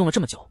到被愚弄了这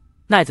么久，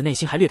奈子内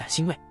心还略感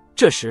欣慰。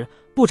这时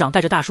部长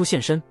带着大叔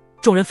现身，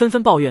众人纷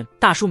纷抱怨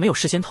大叔没有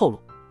事先透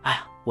露。哎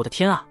呀，我的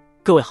天啊！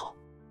各位好，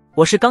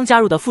我是刚加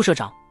入的副社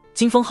长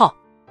金峰浩。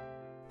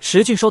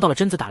池俊收到了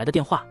贞子打来的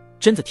电话，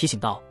贞子提醒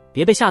道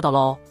别被吓到了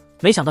哦，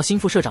没想到新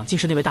副社长竟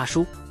是那位大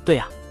叔。对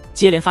呀，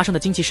接连发生的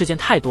惊奇事件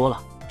太多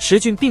了。池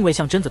俊并未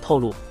向贞子透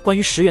露关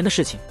于石原的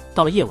事情。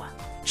到了夜晚，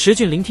池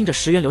俊聆听着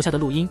石原留下的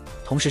录音，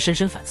同时深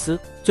深反思，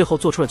最后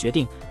做出了决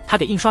定。他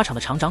给印刷厂的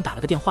厂长打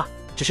了个电话，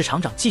指示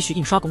厂长继续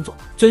印刷工作，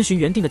遵循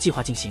原定的计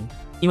划进行。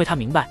因为他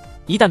明白，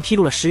一旦披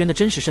露了石原的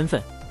真实身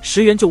份，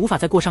石原就无法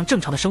再过上正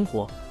常的生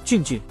活。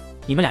俊俊，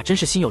你们俩真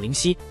是心有灵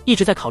犀，一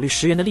直在考虑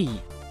石原的利益。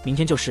明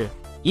天就是。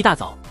一大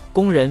早，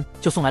工人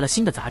就送来了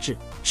新的杂志。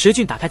池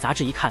俊打开杂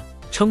志一看，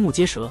瞠目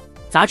结舌，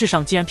杂志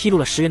上竟然披露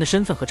了石原的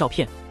身份和照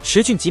片。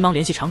池俊急忙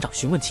联系厂长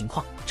询问情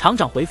况，厂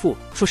长回复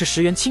说是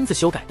石原亲自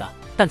修改的，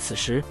但此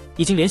时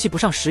已经联系不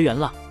上石原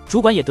了。主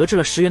管也得知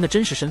了石原的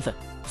真实身份，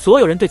所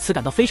有人对此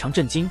感到非常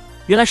震惊。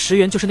原来石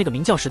原就是那个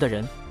名叫石的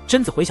人。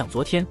贞子回想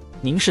昨天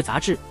凝视杂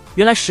志，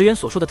原来石原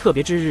所说的特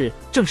别之日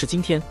正是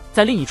今天。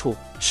在另一处，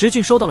池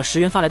俊收到了石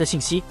原发来的信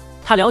息，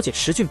他了解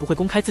池俊不会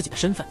公开自己的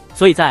身份，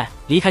所以在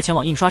离开前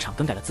往印刷厂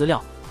更改了资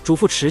料，嘱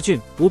咐池俊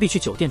不必去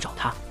酒店找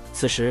他。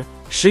此时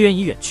石原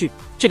已远去，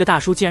这个大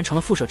叔竟然成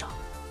了副社长，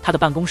他的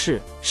办公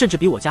室甚至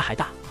比我家还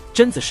大。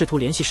贞子试图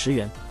联系石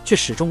原，却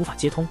始终无法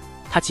接通，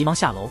他急忙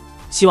下楼，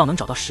希望能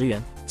找到石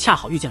原，恰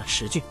好遇见了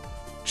池俊。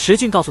池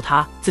俊告诉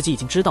他自己已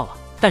经知道了，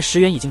但石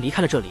原已经离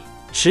开了这里。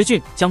池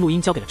俊将录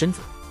音交给了贞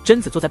子，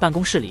贞子坐在办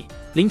公室里，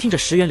聆听着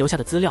石原留下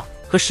的资料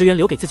和石原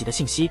留给自己的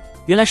信息。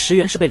原来石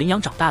原是被领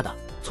养长大的，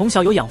从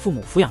小由养父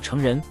母抚养成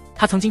人。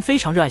他曾经非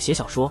常热爱写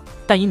小说，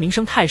但因名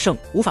声太盛，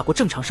无法过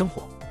正常生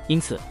活，因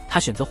此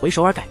他选择回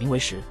首尔改名为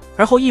石，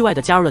而后意外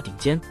地加入了顶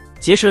尖，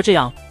结识了这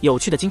样有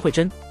趣的金惠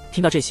珍。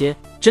听到这些，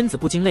贞子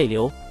不禁泪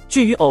流。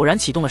俊宇偶然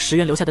启动了石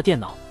原留下的电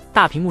脑，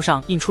大屏幕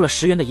上映出了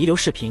石原的遗留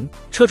视频。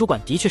车主管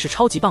的确是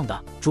超级棒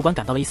的，主管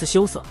感到了一丝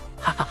羞涩，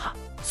哈哈哈。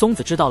松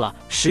子知道了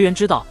石原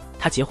知道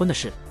他结婚的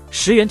事，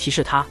石原提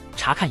示他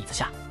查看椅子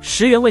下，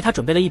石原为他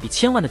准备了一笔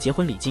1000万的结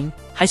婚礼金，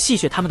还戏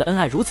谑他们的恩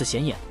爱如此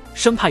显眼，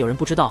生怕有人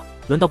不知道。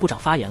轮到部长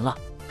发言了，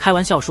开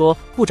玩笑说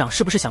部长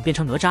是不是想变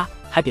成哪吒，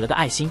还比了个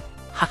爱心，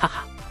哈哈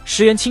哈。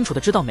石原清楚地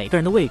知道每个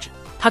人的位置，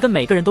他跟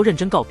每个人都认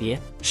真告别。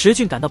石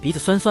俊感到鼻子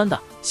酸酸的，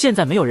现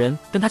在没有人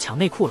跟他抢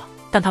内裤了，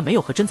但他没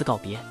有和贞子告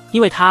别，因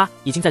为他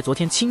已经在昨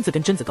天亲自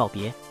跟贞子告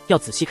别。要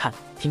仔细看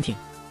听听，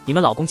你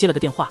们老公接了个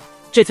电话，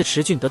这次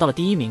池俊得到了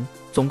第1名，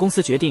总公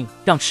司决定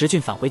让池俊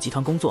返回集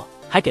团工作，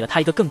还给了他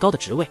一个更高的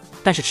职位。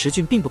但是池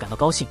俊并不感到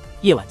高兴。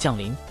夜晚降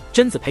临，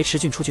贞子陪池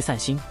俊出去散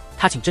心，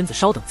他请贞子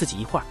稍等自己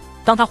一会儿。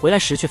当他回来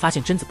时，却发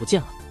现贞子不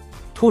见了。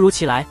突如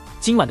其来，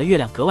今晚的月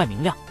亮格外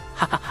明亮，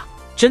哈哈哈。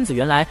贞子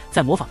原来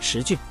在模仿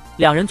池俊。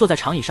两人坐在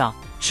长椅上，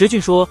池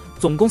俊说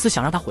总公司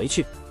想让他回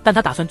去，但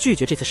他打算拒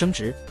绝这次升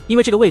职，因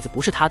为这个位子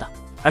不是他的，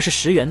而是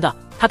石原的，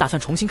他打算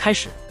重新开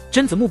始。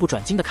贞子目不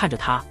转睛地看着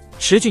他。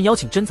池俊邀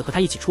请贞子和他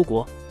一起出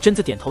国，贞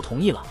子点头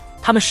同意了。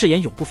他们誓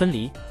言永不分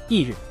离。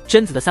翌日，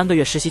贞子的3个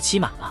月实习期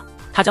满了，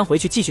他将回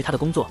去继续他的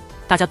工作，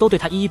大家都对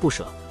他依依不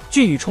舍。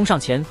俊宇冲上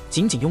前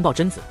紧紧拥抱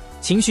贞子，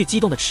情绪激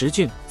动的池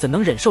俊怎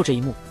能忍受这一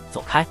幕？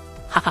走开，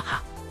哈哈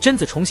哈。贞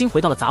子重新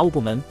回到了杂物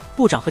部门，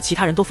部长和其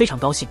他人都非常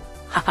高兴，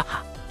哈哈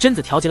哈。贞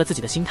子调节了自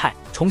己的心态，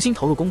重新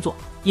投入工作。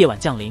夜晚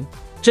降临，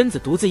贞子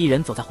独自一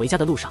人走在回家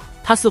的路上，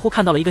她似乎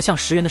看到了一个像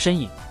石原的身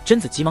影，贞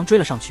子急忙追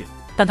了上去，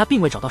但她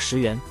并未找到石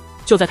原。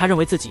就在她认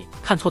为自己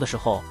看错的时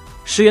候，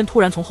石原突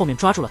然从后面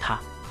抓住了她。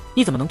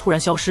你怎么能突然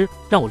消失，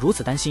让我如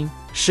此担心？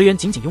石原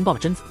紧紧拥抱了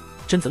贞子，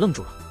贞子愣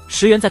住了。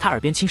石原在他耳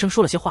边轻声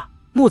说了些话，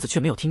木子却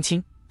没有听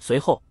清。随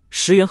后，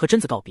石原和贞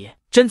子告别。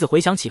贞子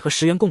回想起和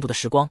石原共度的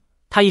时光，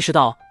她意识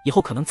到以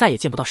后可能再也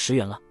见不到石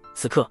原了。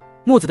此刻，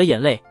木子的眼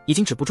泪已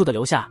经止不住的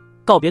流下，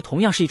告别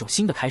同样是一种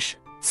新的开始。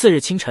次日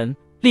清晨，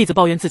栗子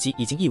抱怨自己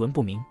已经一文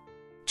不名，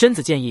贞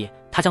子建议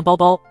他将包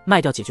包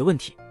卖掉解决问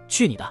题。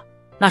去你的，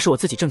那是我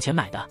自己挣钱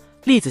买的。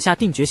栗子下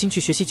定决心去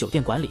学习酒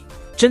店管理。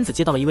贞子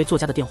接到了一位作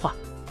家的电话，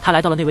她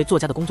来到了那位作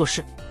家的工作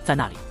室，在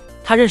那里，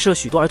她认识了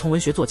许多儿童文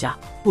学作家。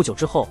不久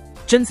之后，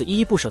贞子依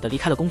依不舍地离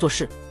开了工作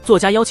室。作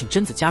家邀请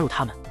贞子加入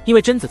他们，因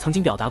为贞子曾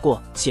经表达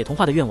过写童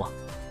话的愿望，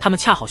他们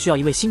恰好需要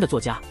一位新的作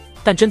家。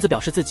但贞子表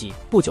示自己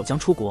不久将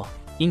出国，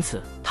因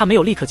此她没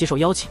有立刻接受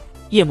邀请。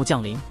夜幕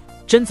降临，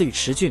贞子与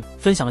池俊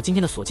分享了今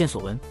天的所见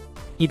所闻。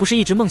你不是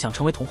一直梦想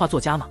成为童话作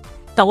家吗？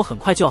但我很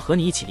快就要和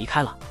你一起离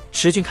开了。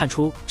池俊看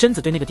出贞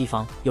子对那个地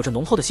方有着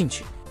浓厚的兴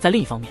趣。在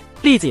另一方面，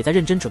栗子也在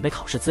认真准备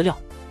考试资料。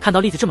看到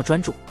栗子这么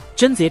专注，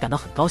贞子也感到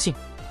很高兴。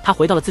她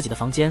回到了自己的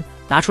房间，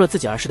拿出了自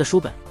己儿时的书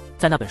本。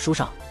在那本书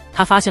上，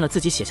她发现了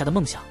自己写下的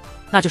梦想，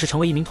那就是成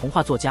为一名童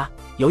话作家。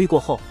犹豫过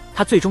后，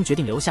她最终决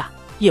定留下。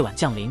夜晚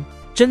降临，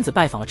贞子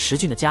拜访了池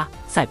俊的家。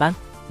塞班，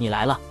你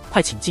来了，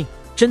快请进。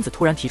贞子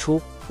突然提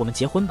出，我们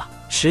结婚吧。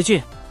池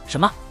俊，什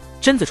么？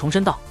贞子重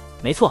申道，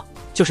没错，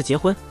就是结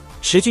婚。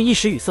池俊一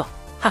时语塞，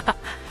哈哈。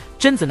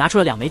贞子拿出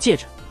了2枚戒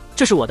指，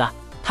这是我的。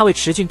她为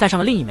池俊戴上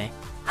了另一枚，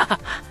哈哈。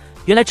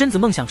原来贞子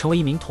梦想成为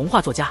一名童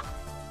话作家。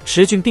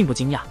池俊并不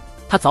惊讶，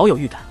他早有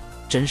预感。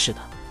真是的。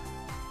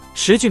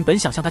池俊本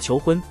想向她求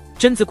婚，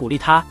贞子鼓励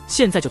他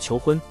现在就求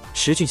婚。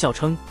池俊笑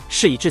称，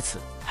事已至此，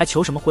还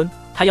求什么婚？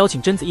他邀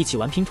请贞子一起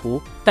玩拼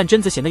图，但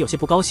贞子显得有些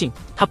不高兴。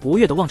他不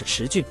悦地望着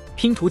池俊。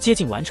拼图接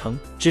近完成，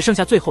只剩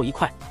下最后一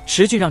块。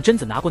池俊让贞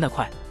子拿过那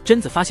块，贞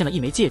子发现了一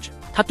枚戒指，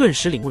她顿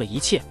时领悟了一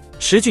切。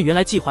池俊原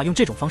来计划用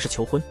这种方式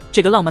求婚，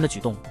这个浪漫的举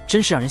动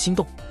真是让人心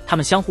动。他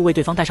们相互为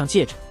对方戴上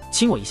戒指，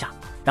亲我一下，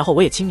然后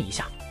我也亲你一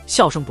下，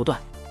笑声不断。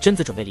贞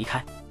子准备离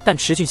开，但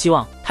池俊希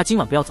望他今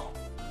晚不要走。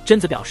贞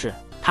子表示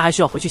他还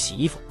需要回去洗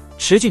衣服。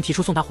池俊提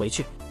出送他回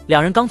去。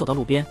两人刚走到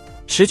路边，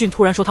池俊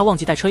突然说他忘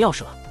记带车钥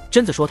匙了。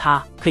贞子说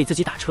他可以自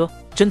己打车。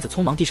贞子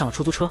匆忙递上了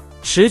出租车。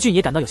池俊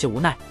也感到有些无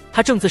奈，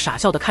他正自傻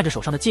笑地看着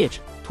手上的戒指。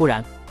突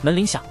然门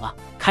铃响了，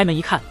开门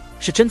一看，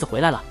是贞子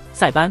回来了。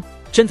塞班，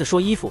贞子说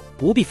衣服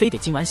不必非得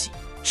今晚洗。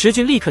池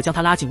俊立刻将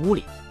她拉进屋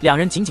里，两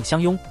人紧紧相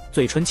拥，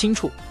嘴唇轻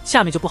触，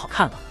下面就不好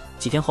看了。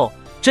几天后，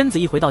贞子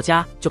一回到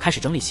家就开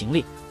始整理行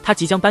李，她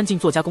即将搬进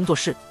作家工作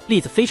室。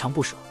栗子非常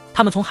不舍，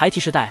他们从孩提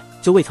时代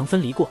就未曾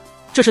分离过，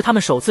这是他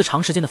们首次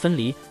长时间的分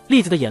离。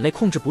栗子的眼泪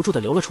控制不住地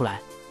流了出来，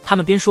他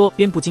们边说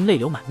边不禁泪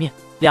流满面，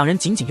两人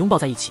紧紧拥抱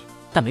在一起。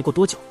但没过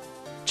多久，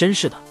真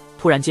是的，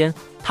突然间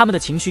他们的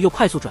情绪又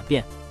快速转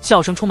变，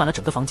笑声充满了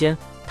整个房间。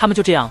他们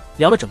就这样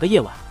聊了整个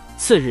夜晚。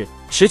次日，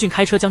池俊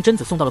开车将贞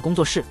子送到了工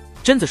作室。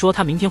贞子说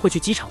她明天会去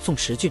机场送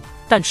池俊，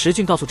但池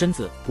俊告诉贞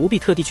子不必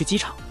特地去机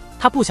场，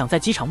他不想在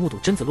机场目睹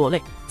贞子落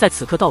泪，在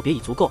此刻道别已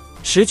足够。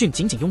池俊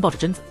紧紧拥抱着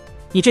贞子，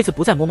你这次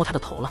不再摸摸她的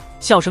头了。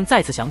笑声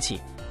再次响起，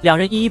两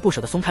人依依不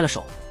舍地松开了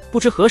手。不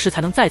知何时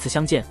才能再次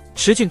相见。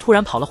池俊突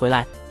然跑了回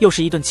来，又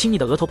是一顿亲昵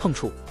的额头碰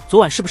触。昨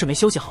晚是不是没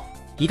休息好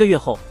？1个月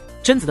后，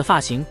贞子的发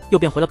型又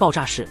变回了爆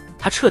炸式，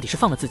她彻底是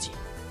放了自己。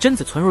贞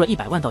子存入了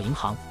100万到银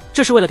行，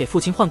这是为了给父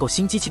亲换购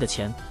新机器的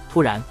钱。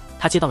突然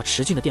她接到了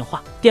池俊的电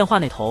话，电话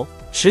那头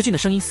池俊的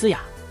声音嘶哑，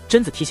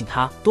贞子提醒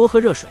他多喝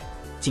热水。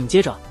紧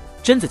接着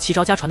贞子骑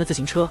着家传的自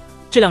行车，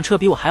这辆车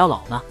比我还要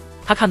老呢。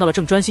她看到了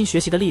正专心学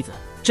习的栗子，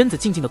贞子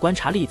静静地观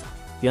察栗子，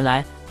原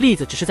来栗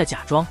子只是在假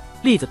装。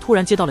栗子突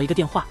然接到了一个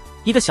电话，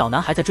一个小男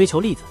孩在追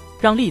求栗子，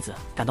让栗子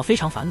感到非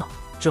常烦恼。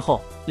之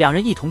后两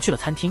人一同去了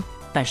餐厅，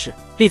但是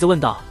栗子问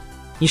道，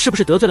你是不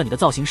是得罪了你的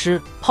造型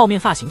师？泡面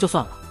发型就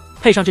算了，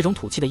配上这种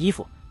土气的衣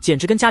服，简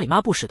直跟家里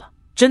抹布似的。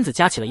贞子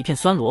夹起了一片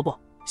酸萝卜，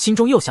心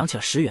中又想起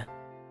了石原。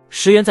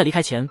石原在离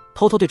开前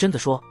偷偷对贞子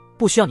说，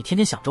不需要你天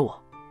天想着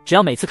我，只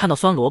要每次看到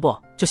酸萝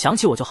卜就想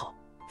起我就好，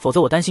否则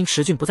我担心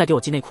池俊不再给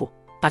我系内裤。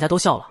大家都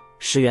笑了。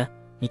石原，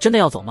你真的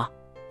要走吗？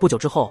不久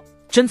之后，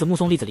贞子目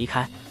送栗子离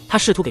开，她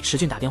试图给池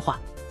俊打电话，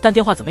但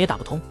电话怎么也打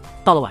不通。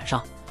到了晚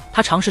上，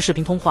她尝试视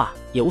频通话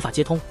也无法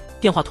接通，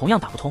电话同样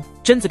打不通。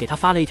贞子给她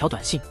发了一条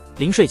短信。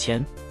临睡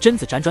前，贞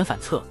子辗转反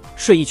侧，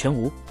睡意全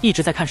无，一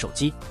直在看手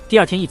机。第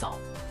二天一早，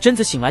贞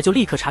子醒来就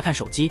立刻查看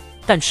手机，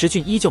但池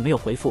俊依旧没有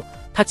回复。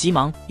她急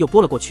忙又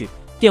拨了过去，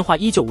电话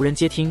依旧无人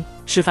接听。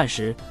吃饭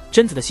时，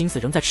贞子的心思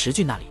仍在池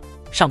俊那里。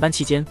上班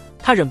期间，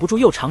她忍不住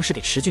又尝试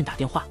给池俊打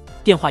电话，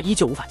电话依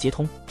旧无法接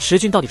通。池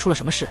俊到底出了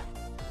什么事？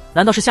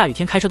难道是下雨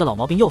天开车的老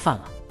毛病又犯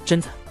了？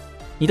贞子，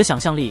你的想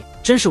象力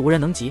真是无人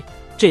能及。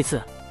这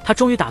次他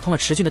终于打通了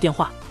池俊的电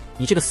话。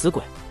你这个死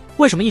鬼，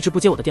为什么一直不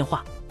接我的电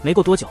话？没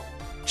过多久，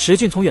池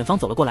俊从远方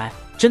走了过来，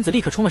贞子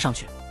立刻冲了上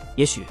去。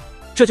也许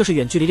这就是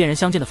远距离恋人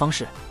相见的方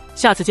式，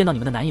下次见到你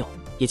们的男友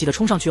也记得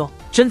冲上去哦。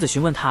贞子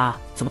询问他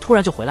怎么突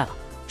然就回来了，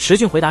池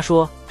俊回答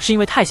说是因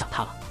为太想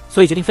他了，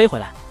所以决定飞回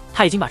来。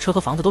他已经把车和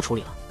房子都处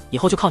理了，以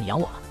后就靠你养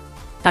我了。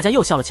大家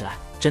又笑了起来。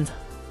贞子，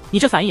你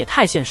这反应也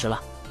太现实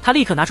了。他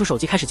立刻拿出手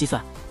机开始计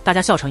算，大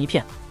家笑成一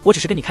片。我只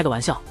是跟你开个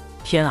玩笑。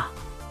天啊，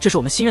这是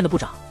我们新任的部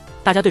长。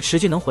大家对池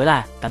俊能回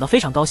来感到非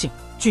常高兴。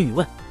俊宇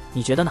问：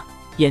你觉得呢？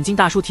眼镜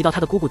大叔提到他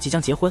的姑姑即将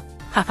结婚，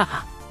哈哈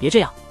哈，别这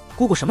样，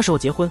姑姑什么时候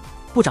结婚？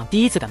部长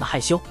第一次感到害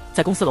羞，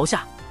在公司楼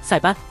下塞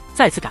班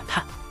再次感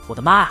叹：我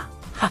的妈啊，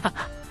哈哈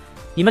哈！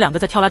你们两个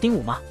在跳拉丁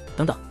舞吗？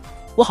等等，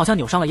我好像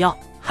扭伤了腰，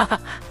哈哈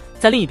哈！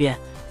在另一边，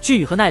俊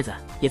宇和奈子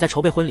也在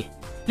筹备婚礼。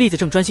栗子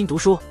正专心读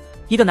书，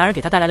一个男人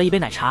给他带来了一杯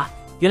奶茶。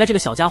原来这个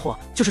小家伙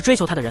就是追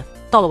求他的人。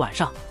到了晚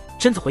上，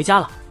贞子回家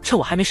了，趁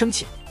我还没生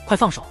气，快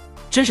放手，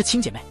真是亲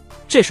姐妹。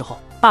这时候，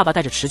爸爸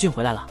带着池俊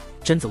回来了。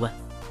贞子问：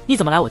你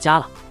怎么来我家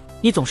了？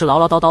你总是唠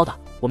唠叨叨的，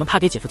我们怕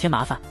给姐夫添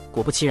麻烦。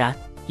果不其然，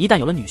一旦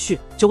有了女婿，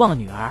就忘了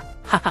女儿，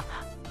哈哈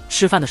哈。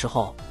吃饭的时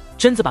候，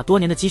贞子把多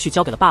年的积蓄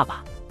交给了爸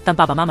爸，但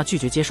爸爸妈妈拒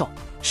绝接受。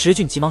池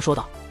俊急忙说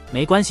道：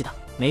没关系的，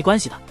没关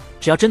系的，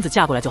只要贞子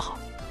嫁过来就好，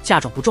嫁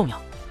妆不重要。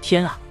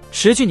天啊，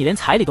池俊你连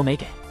彩礼都没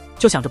给，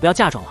就想着不要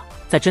嫁妆了。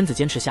在贞子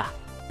坚持下，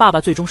爸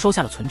爸最终收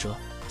下了存折。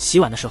洗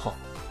碗的时候，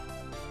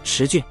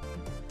池俊，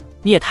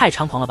你也太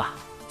猖狂了吧，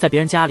在别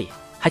人家里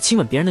还亲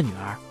吻别人的女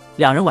儿。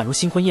两人宛如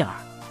新婚燕尔。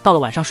到了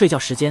晚上睡觉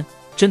时间，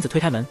贞子推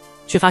开门，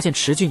却发现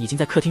池俊已经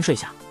在客厅睡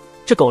下。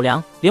这狗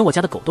粮连我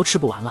家的狗都吃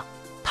不完了。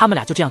他们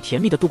俩就这样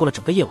甜蜜地度过了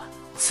整个夜晚。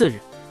次日，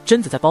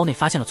贞子在包内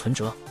发现了存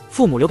折，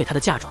父母留给她的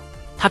嫁妆，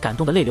她感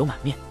动得泪流满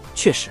面。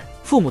确实，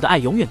父母的爱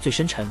永远最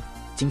深沉。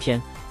今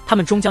天他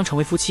们终将成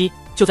为夫妻。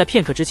就在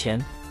片刻之前，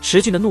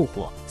池俊的怒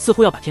火似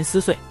乎要把天撕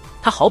碎，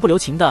他毫不留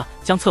情地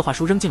将策划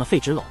书扔进了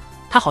废纸篓。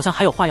他好像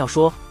还有话要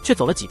说，却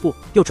走了几步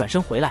又转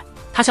身回来。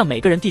他向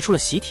每个人递出了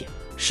喜帖。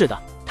是的，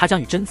他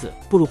将与贞子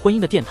步入婚姻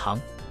的殿堂。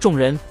众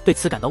人对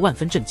此感到万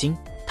分震惊。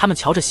他们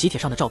瞧着喜帖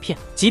上的照片，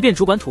即便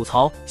主管吐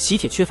槽喜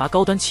帖缺乏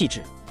高端气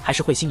质，还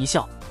是会心一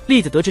笑。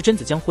栗子得知贞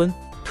子将婚，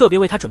特别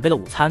为她准备了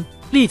午餐。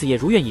栗子也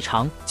如愿以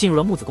偿进入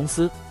了木子公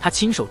司，她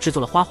亲手制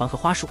作了花环和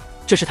花束，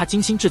这是她精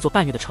心制作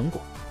半月的成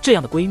果。这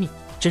样的闺蜜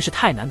真是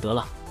太难得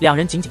了。两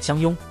人紧紧相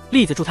拥，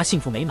栗子祝她幸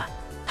福美满。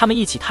他们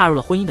一起踏入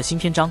了婚姻的新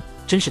篇章，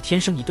真是天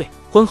生一对。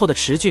婚后的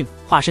池俊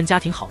化身家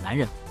庭好男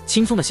人，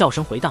轻松的笑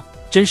声回荡，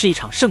真是一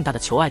场盛大的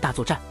求爱大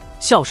作战，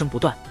笑声不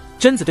断。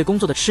贞子对工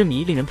作的痴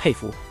迷令人佩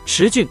服，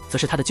池俊则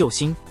是她的救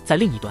星。在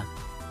另一端，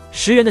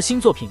石原的新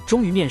作品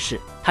终于面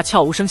世，他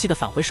悄无声息地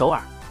返回首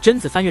尔。贞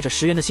子翻阅着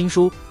石原的新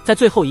书，在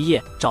最后一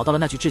页找到了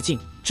那句致敬，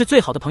致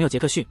最好的朋友杰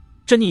克逊。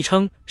这昵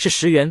称是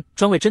石原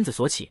专为贞子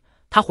所起。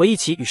他回忆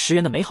起与石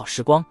原的美好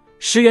时光，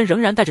石原仍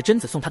然戴着贞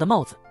子送他的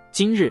帽子。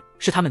今日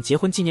是他们结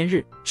婚纪念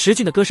日，池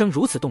俊的歌声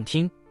如此动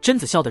听，贞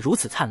子笑得如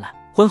此灿烂，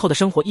婚后的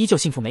生活依旧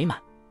幸福美满。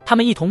他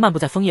们一同漫步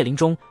在枫叶林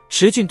中，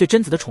池俊对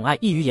贞子的宠爱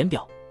溢于言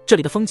表。这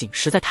里的风景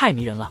实在太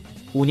迷人了。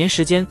5年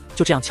时间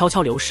就这样悄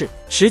悄流逝，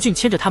池俊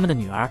牵着他们的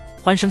女儿，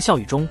欢声笑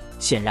语中，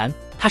显然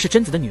她是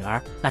贞子的女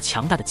儿，那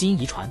强大的基因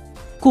遗传。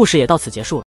故事也到此结束了。